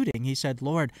the shooting. He said,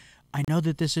 Lord, I know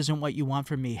that this isn't what you want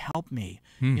from me. Help me.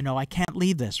 I can't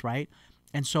leave this, right?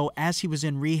 And so as he was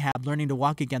in rehab, learning to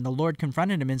walk again, the Lord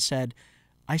confronted him and said,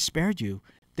 I spared you.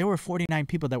 There were 49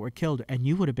 people that were killed, and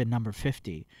you would have been number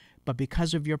 50. But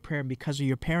because of your prayer and because of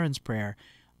your parents' prayer,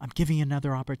 I'm giving you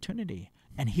another opportunity.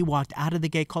 And he walked out of the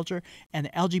gay culture, and the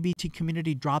LGBT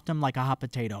community dropped him like a hot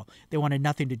potato. They wanted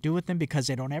nothing to do with him because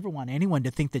they don't ever want anyone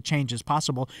to think that change is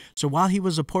possible. So while he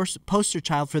was a poster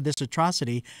child for this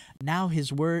atrocity, now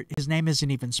his name isn't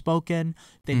even spoken.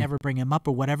 They never bring him up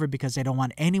or whatever because they don't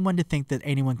want anyone to think that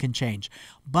anyone can change.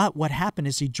 But what happened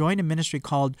is he joined a ministry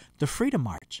called the Freedom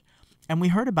March. And we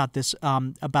heard about this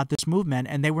movement,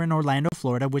 and they were in Orlando,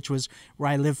 Florida, which was where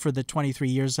I lived for the 23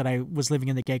 years that I was living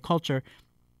in the gay culture.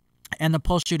 And the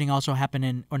Pulse shooting also happened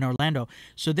in Orlando.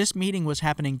 So this meeting was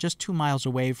happening just 2 miles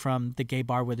away from the gay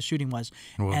bar where the shooting was.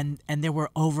 Whoa. And there were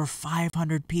over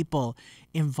 500 people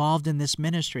involved in this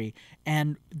ministry.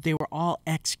 And they were all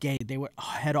ex-gay. They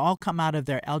had all come out of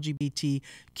their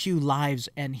LGBTQ lives.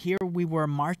 And here we were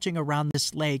marching around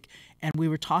this lake, and we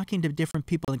were talking to different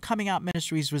people. And Coming Out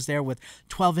Ministries was there with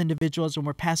 12 individuals, and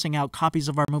we're passing out copies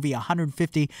of our movie,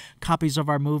 150 copies of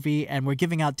our movie, and we're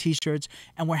giving out T-shirts,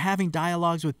 and we're having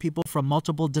dialogues with people from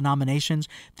multiple denominations.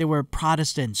 There were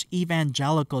Protestants,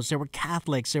 evangelicals, there were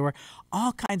Catholics, there were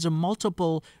all kinds of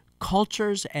multiple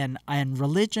cultures and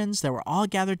religions that were all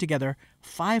gathered together,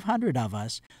 500 of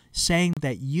us, saying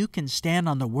that you can stand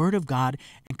on the Word of God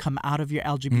and come out of your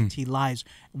LGBT lives.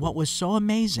 What was so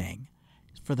amazing,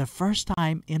 for the first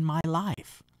time in my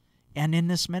life and in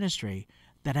this ministry,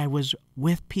 that I was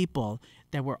with people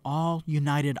that were all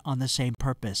united on the same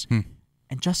purpose.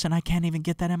 And Justin, I can't even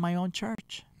get that in my own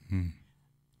church.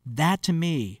 That to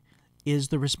me is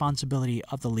the responsibility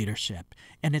of the leadership.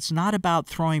 And it's not about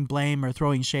throwing blame or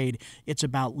throwing shade. It's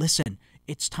about, listen,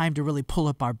 it's time to really pull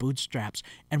up our bootstraps,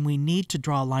 and we need to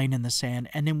draw a line in the sand,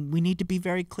 and then we need to be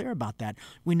very clear about that.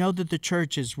 We know that the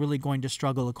church is really going to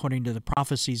struggle according to the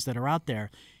prophecies that are out there.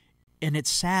 And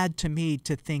it's sad to me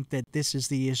to think that this is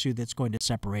the issue that's going to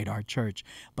separate our church.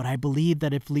 But I believe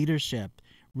that if leadership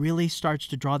really starts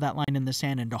to draw that line in the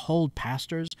sand and to hold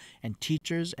pastors and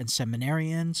teachers and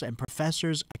seminarians and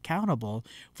professors accountable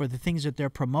for the things that they're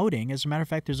promoting. As a matter of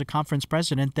fact, there's a conference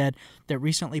president that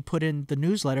recently put in the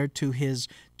newsletter to his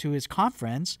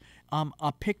conference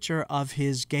a picture of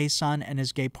his gay son and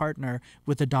his gay partner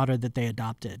with a daughter that they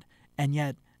adopted. And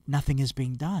yet nothing is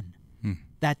being done.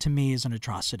 That to me is an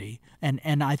atrocity.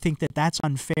 And I think that that's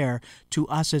unfair to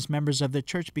us as members of the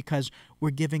church because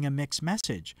we're giving a mixed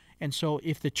message. And so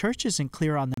if the church isn't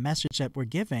clear on the message that we're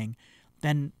giving,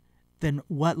 then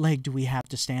what leg do we have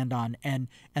to stand on? And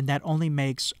that only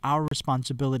makes our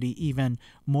responsibility even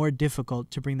more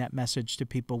difficult to bring that message to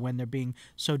people when they're being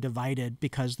so divided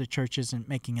because the church isn't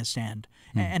making a stand.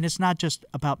 And it's not just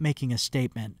about making a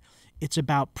statement. It's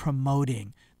about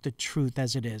promoting the truth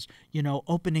as it is,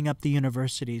 opening up the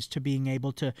universities to being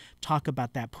able to talk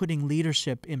about that, putting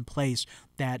leadership in place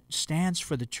that stands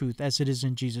for the truth as it is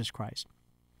in Jesus Christ.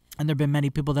 And there have been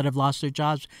many people that have lost their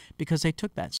jobs because they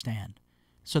took that stand.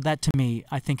 So that to me,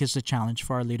 I think is the challenge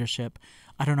for our leadership.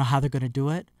 I don't know how they're going to do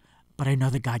it, but I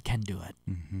know that God can do it.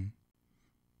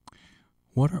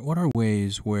 What are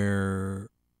ways where,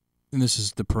 and this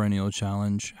is the perennial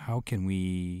challenge, how can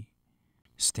we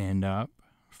stand up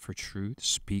for truth,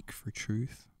 speak for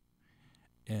truth,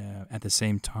 at the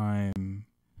same time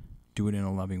do it in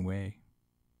a loving way?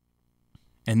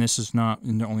 And this is not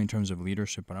only in terms of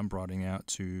leadership, but I'm broadening out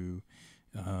to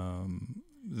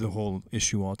the whole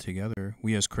issue altogether.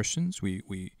 We as Christians,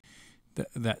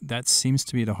 that seems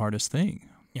to be the hardest thing.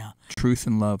 Yeah, truth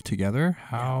and love together.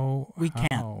 How we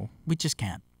can't. We just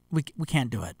can't. We can't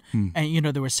do it. And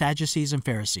there were Sadducees and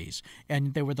Pharisees,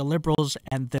 and there were the liberals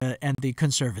and the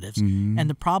conservatives. And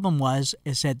the problem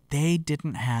is that they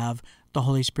didn't have the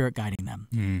Holy Spirit guiding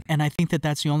them. And I think that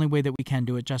that's the only way that we can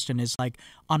do it, Justin, is like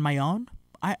on my own,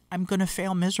 I'm going to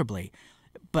fail miserably.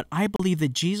 But I believe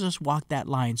that Jesus walked that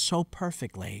line so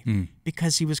perfectly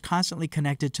because he was constantly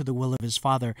connected to the will of his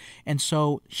Father. And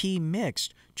so he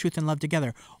mixed truth and love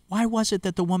together. Why was it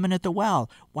that the woman at the well,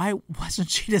 why wasn't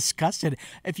she disgusted?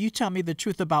 If you tell me the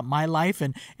truth about my life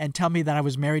and tell me that I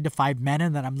was married to 5 men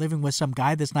and that I'm living with some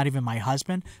guy that's not even my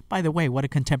husband, by the way, what a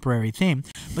contemporary theme.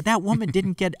 But that woman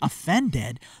didn't get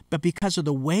offended, but because of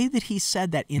the way that he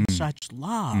said that in such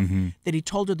love, that he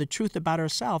told her the truth about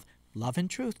herself, love and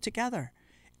truth together.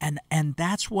 And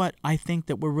that's what I think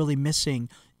that we're really missing,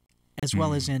 as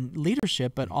well as in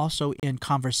leadership, but also in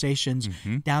conversations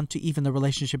down to even the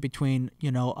relationship between,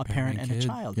 a parent and a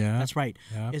child. Yeah. That's right.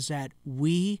 Yeah. Is that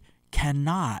we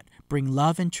cannot bring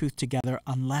love and truth together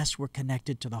unless we're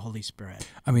connected to the Holy Spirit.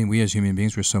 I mean, we as human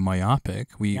beings, we're so myopic.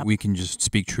 We can just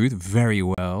speak truth very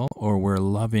well, or we're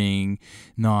loving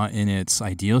not in its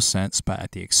ideal sense, but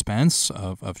at the expense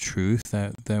of truth,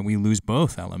 that we lose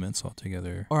both elements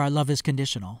altogether. Or our love is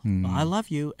conditional. Well, I love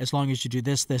you as long as you do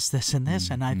this, this, this, and this.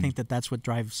 And I think that that's what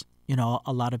drives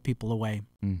a lot of people away.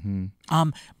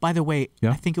 By the way,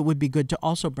 I think it would be good to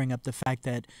also bring up the fact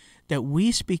that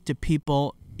we speak to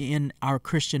people in our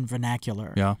Christian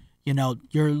vernacular. Yeah.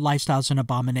 Your lifestyle's an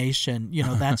abomination.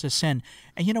 That's a sin.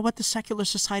 And you know what? The secular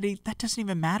society, that doesn't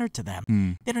even matter to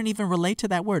them. They don't even relate to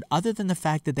that word, other than the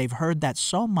fact that they've heard that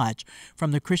so much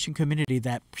from the Christian community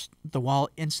that the wall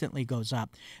instantly goes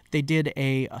up. They did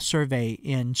a survey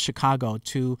in Chicago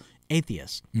to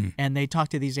atheists, and they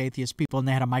talked to these atheist people, and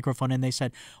they had a microphone, and they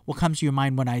said, what comes to your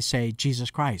mind when I say Jesus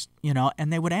Christ?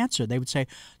 And they would answer. They would say,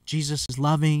 Jesus is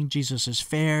loving, Jesus is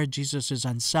fair, Jesus is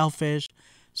unselfish.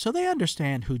 So they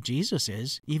understand who Jesus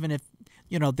is, even if,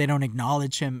 they don't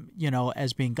acknowledge him,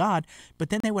 as being God. But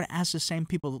then they would ask the same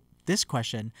people this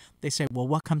question. They say, well,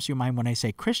 what comes to your mind when I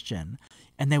say Christian?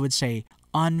 And they would say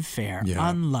unfair,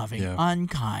 unloving,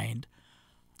 unkind.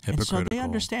 And so they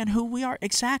understand who we are.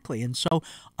 Exactly. And so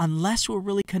unless we're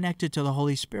really connected to the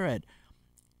Holy Spirit,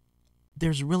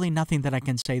 there's really nothing that I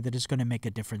can say that is going to make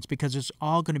a difference, because it's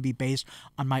all going to be based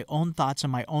on my own thoughts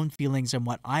and my own feelings and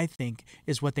what I think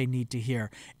is what they need to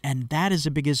hear. And that is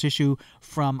the biggest issue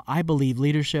from, I believe,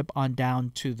 leadership on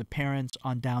down to the parents,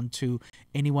 on down to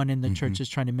anyone in the church that's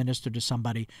trying to minister to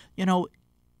somebody.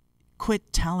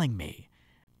 Quit telling me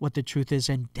what the truth is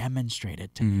and demonstrate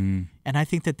it to me. And I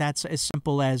think that that's as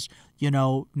simple as,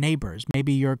 neighbors.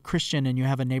 Maybe you're a Christian and you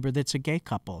have a neighbor that's a gay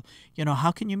couple.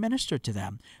 How can you minister to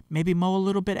them? Maybe mow a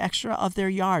little bit extra of their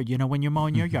yard, when you're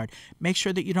mowing your yard. Make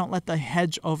sure that you don't let the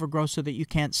hedge overgrow so that you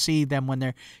can't see them when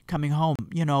they're coming home.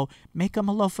 Make them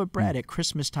a loaf of bread at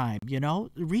Christmas time,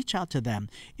 reach out to them.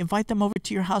 Invite them over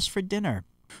to your house for dinner.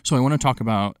 So I want to talk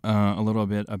about a little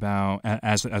bit about,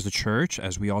 as a church,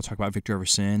 as we all talk about victory over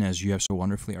sin, as you have so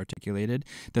wonderfully articulated,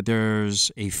 that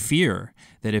there's a fear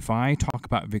that if I talk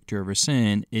about victory over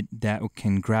sin, that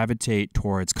can gravitate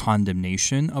towards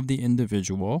condemnation of the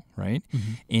individual, right?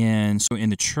 And so in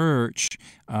the church,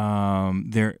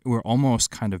 we're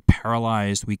almost kind of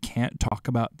paralyzed. We can't talk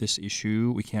about this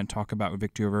issue. We can't talk about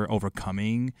victory over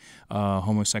overcoming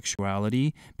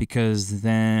homosexuality, because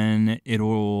then it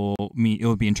will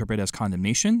be interpreted as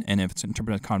condemnation, and if it's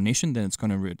interpreted as condemnation, then it's going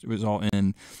to result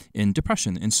in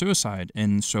depression and suicide.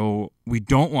 And so we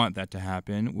don't want that to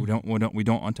happen. We don't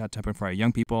want that to happen for our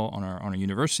young people on our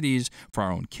universities, for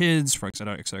our own kids, for et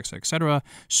cetera, et cetera, et cetera, et cetera.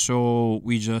 So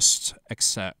we just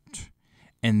accept,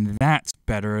 and that's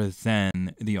better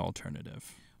than the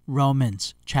alternative.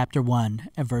 Romans chapter 1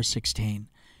 and verse 16.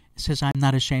 It says, I'm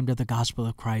not ashamed of the gospel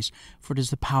of Christ, for it is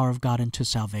the power of God unto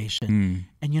salvation.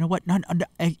 And you know what?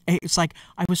 It's like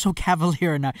I was so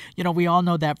cavalier, and we all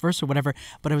know that verse or whatever,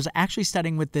 but I was actually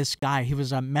studying with this guy. He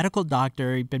was a medical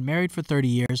doctor. He'd been married for 30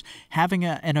 years, having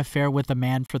an affair with a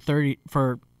man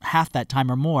for half that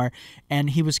time or more,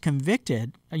 and he was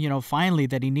convicted, finally,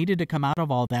 that he needed to come out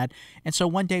of all that. And so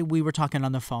one day we were talking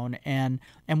on the phone, and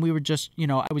we were just,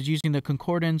 I was using the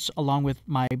concordance along with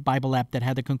my Bible app that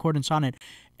had the concordance on it,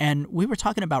 and we were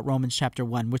talking about Romans chapter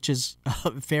 1, which is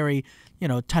a very,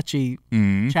 touchy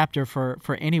chapter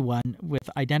for anyone with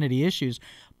identity issues.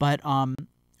 But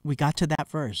we got to that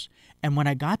verse. And when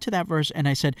I got to that verse and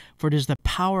I said, for it is the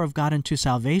power of God unto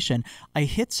salvation, I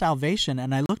hit salvation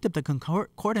and I looked at the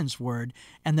concordance word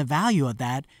and the value of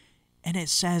that, and it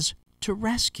says to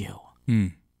rescue.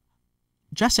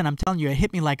 Justin, I'm telling you, it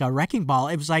hit me like a wrecking ball.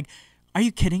 It was like, are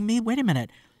you kidding me? Wait a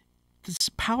minute. This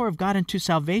power of God unto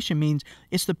salvation means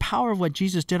it's the power of what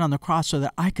Jesus did on the cross so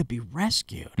that I could be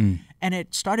rescued. And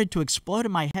it started to explode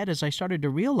in my head as I started to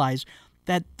realize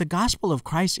that the gospel of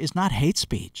Christ is not hate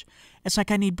speech. It's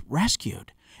like I need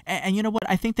rescued. And you know what?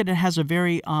 I think that it has a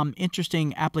very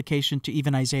interesting application to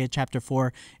even Isaiah chapter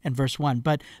 4 and verse 1.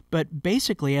 But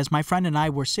basically, as my friend and I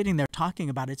were sitting there talking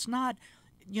about it, it's not,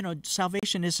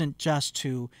 salvation isn't just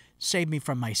to save me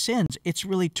from my sins. It's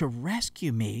really to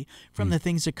rescue me from the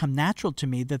things that come natural to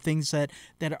me, the things that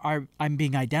I'm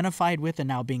being identified with and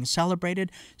now being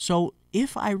celebrated. So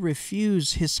if I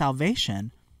refuse his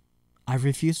salvation, I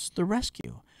refuse the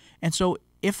rescue. And so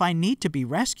if I need to be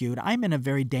rescued, I'm in a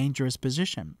very dangerous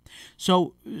position.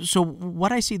 So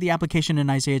what I see the application in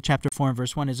Isaiah chapter 4 and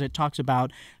verse 1 is it talks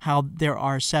about how there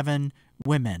are 7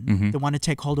 women that want to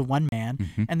take hold of one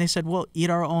man, and they said, we'll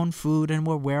eat our own food and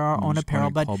we'll wear our own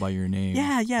apparel, but call by your name.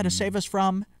 to save us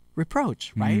from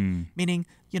reproach, right? Meaning,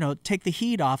 take the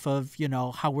heat off of,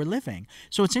 how we're living.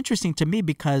 So it's interesting to me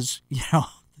because,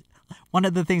 one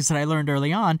of the things that I learned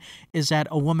early on is that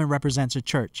a woman represents a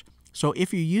church. So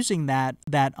if you're using that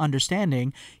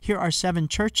understanding, here are 7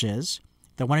 churches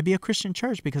that want to be a Christian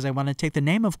church because they want to take the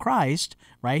name of Christ,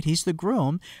 right? He's the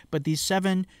groom. But these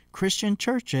 7 Christian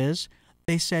churches,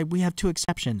 they said, we have 2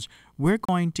 exceptions. We're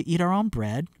going to eat our own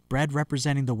bread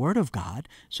representing the Word of God.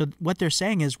 So what they're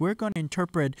saying is we're going to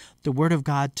interpret the Word of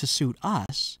God to suit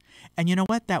us. And you know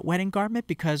what? That wedding garment,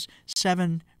 because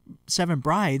 7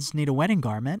 brides need a wedding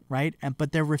garment, right?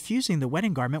 But they're refusing the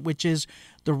wedding garment, which is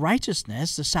the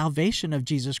righteousness, the salvation of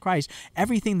Jesus Christ,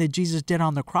 everything that Jesus did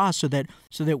on the cross so that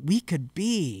we could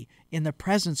be in the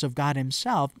presence of God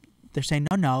himself. They're saying,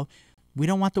 no, we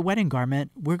don't want the wedding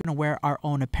garment. We're going to wear our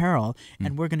own apparel,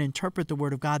 and we're going to interpret the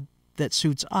Word of God that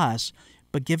suits us,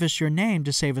 but give us your name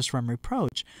to save us from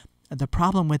reproach. The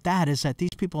problem with that is that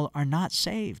these people are not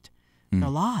saved. They're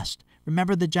lost.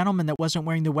 Remember the gentleman that wasn't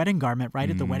wearing the wedding garment, right,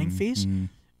 at the wedding feast?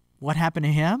 What happened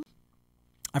to him?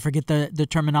 I forget the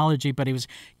terminology, but he was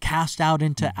cast out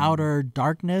into outer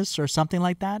darkness or something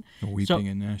like that. Weeping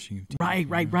and gnashing of teeth.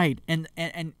 Right.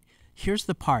 And here's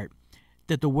the part,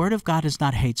 that the Word of God is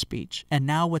not hate speech. And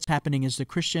now what's happening is the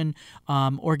Christian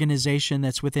organization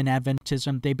that's within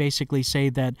Adventism, they basically say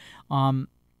that when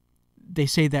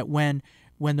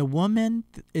the woman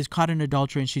is caught in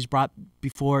adultery and she's brought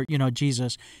before,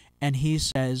 Jesus, and he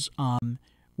says,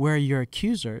 where are your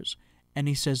accusers? And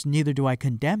he says, neither do I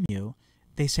condemn you.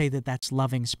 They say that that's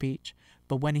loving speech.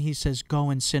 But when he says, go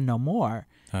and sin no more,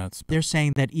 they're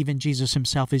saying that even Jesus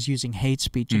himself is using hate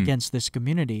speech against this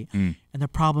community. And the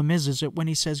problem is that when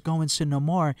he says, go and sin no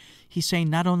more, he's saying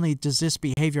not only does this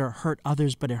behavior hurt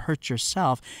others, but it hurts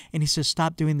yourself. And he says,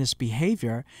 stop doing this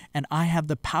behavior, and I have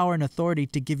the power and authority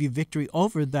to give you victory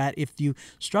over that if you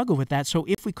struggle with that. So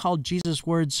if we call Jesus'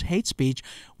 words hate speech,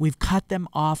 we've cut them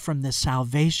off from the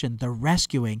salvation, the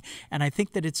rescuing. And I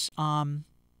think that it's...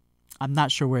 I'm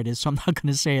not sure where it is, so I'm not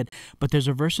going to say it. But there's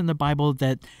a verse in the Bible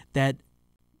that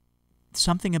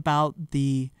something about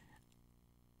the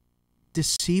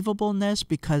deceivableness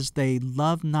because they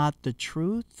love not the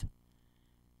truth.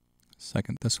 2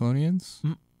 Thessalonians?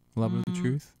 Love of the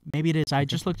truth? Maybe it is. I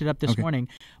just looked it up this morning.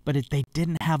 But they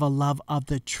didn't have a love of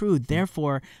the truth.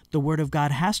 Therefore, the Word of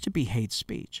God has to be hate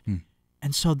speech.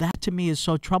 And so that to me is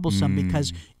so troublesome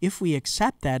because if we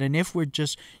accept that and if we're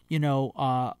just,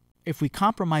 if we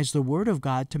compromise the Word of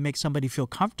God to make somebody feel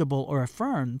comfortable or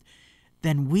affirmed,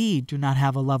 then we do not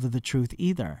have a love of the truth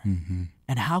either.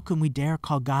 And how can we dare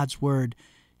call God's Word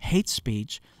hate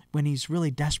speech when he's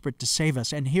really desperate to save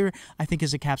us? And here, I think,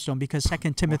 is a capstone because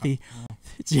 2 Timothy,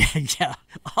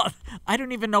 I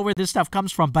don't even know where this stuff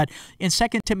comes from, but in 2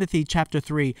 Timothy chapter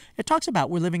 3, it talks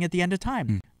about we're living at the end of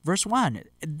time. Verse 1,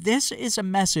 this is a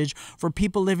message for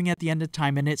people living at the end of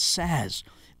time, and it says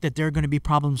that there are going to be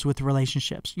problems with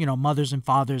relationships, mothers and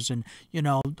fathers and,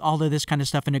 all of this kind of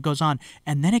stuff, and it goes on.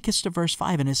 And then it gets to verse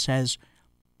 5, and it says,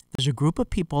 there's a group of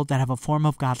people that have a form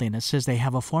of godliness. It says they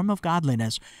have a form of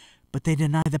godliness, but they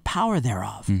deny the power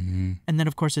thereof. And then,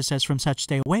 of course, it says, from such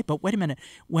stay away. But wait a minute.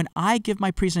 When I give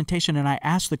my presentation and I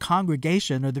ask the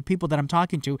congregation or the people that I'm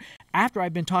talking to, after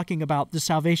I've been talking about the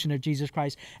salvation of Jesus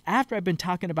Christ, after I've been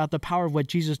talking about the power of what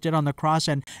Jesus did on the cross,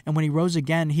 and when he rose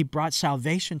again, he brought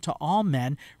salvation to all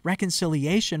men,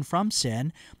 reconciliation from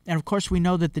sin. And, of course, we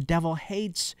know that the devil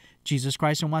hates Jesus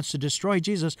Christ and wants to destroy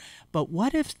Jesus. But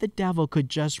what if the devil could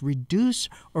just reduce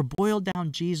or boil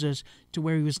down Jesus to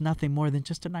where he was nothing more than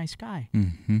just a nice guy?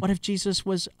 What if Jesus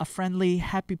was a friendly,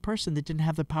 happy person that didn't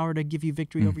have the power to give you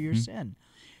victory over your sin?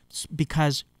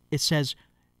 Because it says,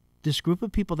 this group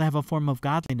of people that have a form of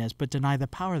godliness but deny the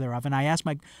power thereof. And I asked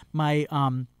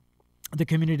the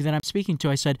community that I'm speaking to,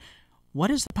 I said,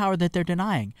 what is the power that they're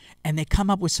denying? And they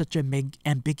come up with such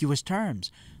ambiguous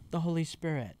terms. The Holy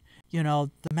Spirit, the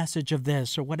message of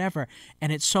this or whatever.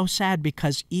 And it's so sad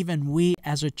because even we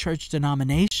as a church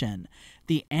denomination,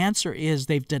 The answer is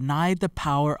they've denied the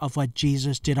power of what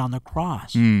Jesus did on the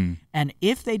cross. And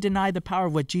if they deny the power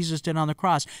of what Jesus did on the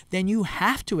cross, then you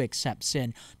have to accept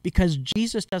sin, because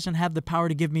Jesus doesn't have the power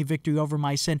to give me victory over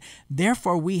my sin.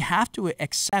 Therefore, we have to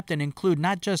accept and include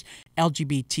not just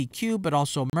LGBTQ, but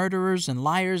also murderers and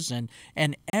liars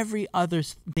and every other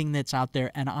thing that's out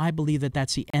there. And I believe that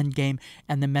that's the end game,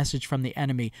 and the message from the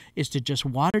enemy is to just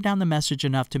water down the message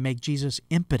enough to make Jesus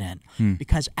impotent.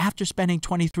 Because after spending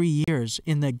 23 years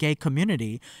in the gay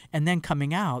community and then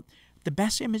coming out, the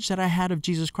best image that I had of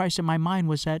Jesus Christ in my mind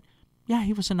was that, yeah,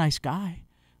 he was a nice guy,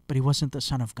 but he wasn't the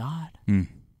Son of God. And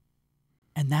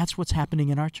that's what's happening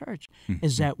in our church,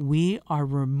 is that we are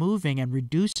removing and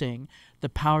reducing the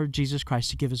power of Jesus Christ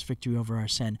to give us victory over our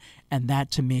sin. And that,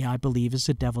 to me, I believe, is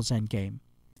the devil's end game.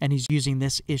 And he's using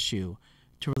this issue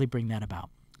to really bring that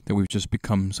about. That we've just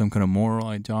become some kind of moral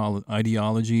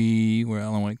ideology, where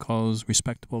Ellen White calls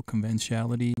respectable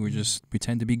conventionality. We just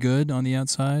pretend to be good on the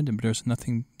outside, but there's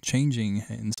nothing changing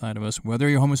inside of us, whether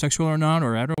you're homosexual or not,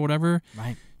 or hetero or whatever.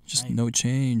 Right. Just no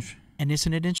change. And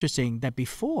isn't it interesting that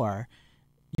before,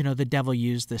 the devil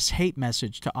used this hate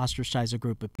message to ostracize a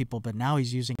group of people, but now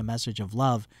he's using a message of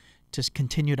love to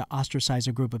continue to ostracize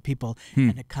a group of people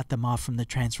and to cut them off from the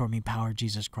transforming power of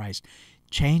Jesus Christ.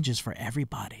 Change is for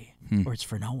everybody, or it's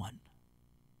for no one.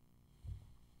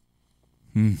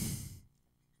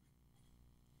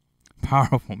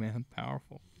 Powerful, man.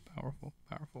 Powerful.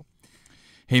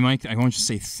 Hey, Mike, I want to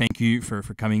say thank you for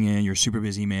coming in. You're a super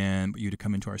busy man, but you to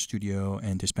come into our studio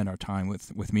and to spend our time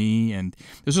with me. And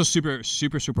this was a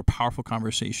super powerful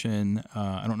conversation.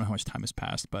 I don't know how much time has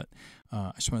passed, but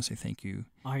I just want to say thank you.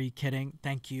 Are you kidding?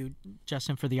 Thank you,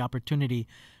 Justin, for the opportunity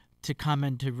to come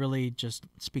and to really just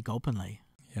speak openly.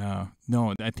 Yeah.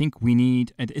 No, I think we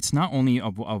need, it's not only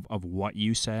of what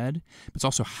you said, but it's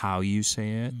also how you say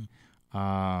it,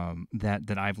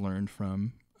 that I've learned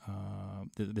from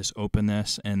this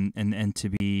openness and to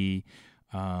be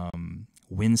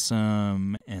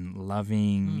winsome and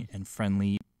loving and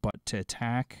friendly, but to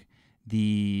attack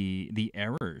the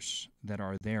errors that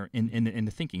are there in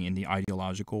the thinking, in the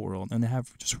ideological world, and they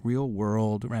have just real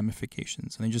world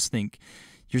ramifications. And I just think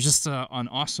you're just an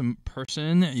awesome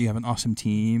person. You have an awesome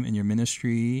team in your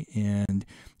ministry, and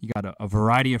you got a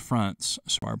variety of fronts.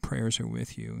 So our prayers are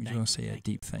with you. And just want to say a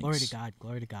deep thanks. Glory to God.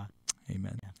 Glory to God.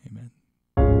 Amen. Yeah. Amen.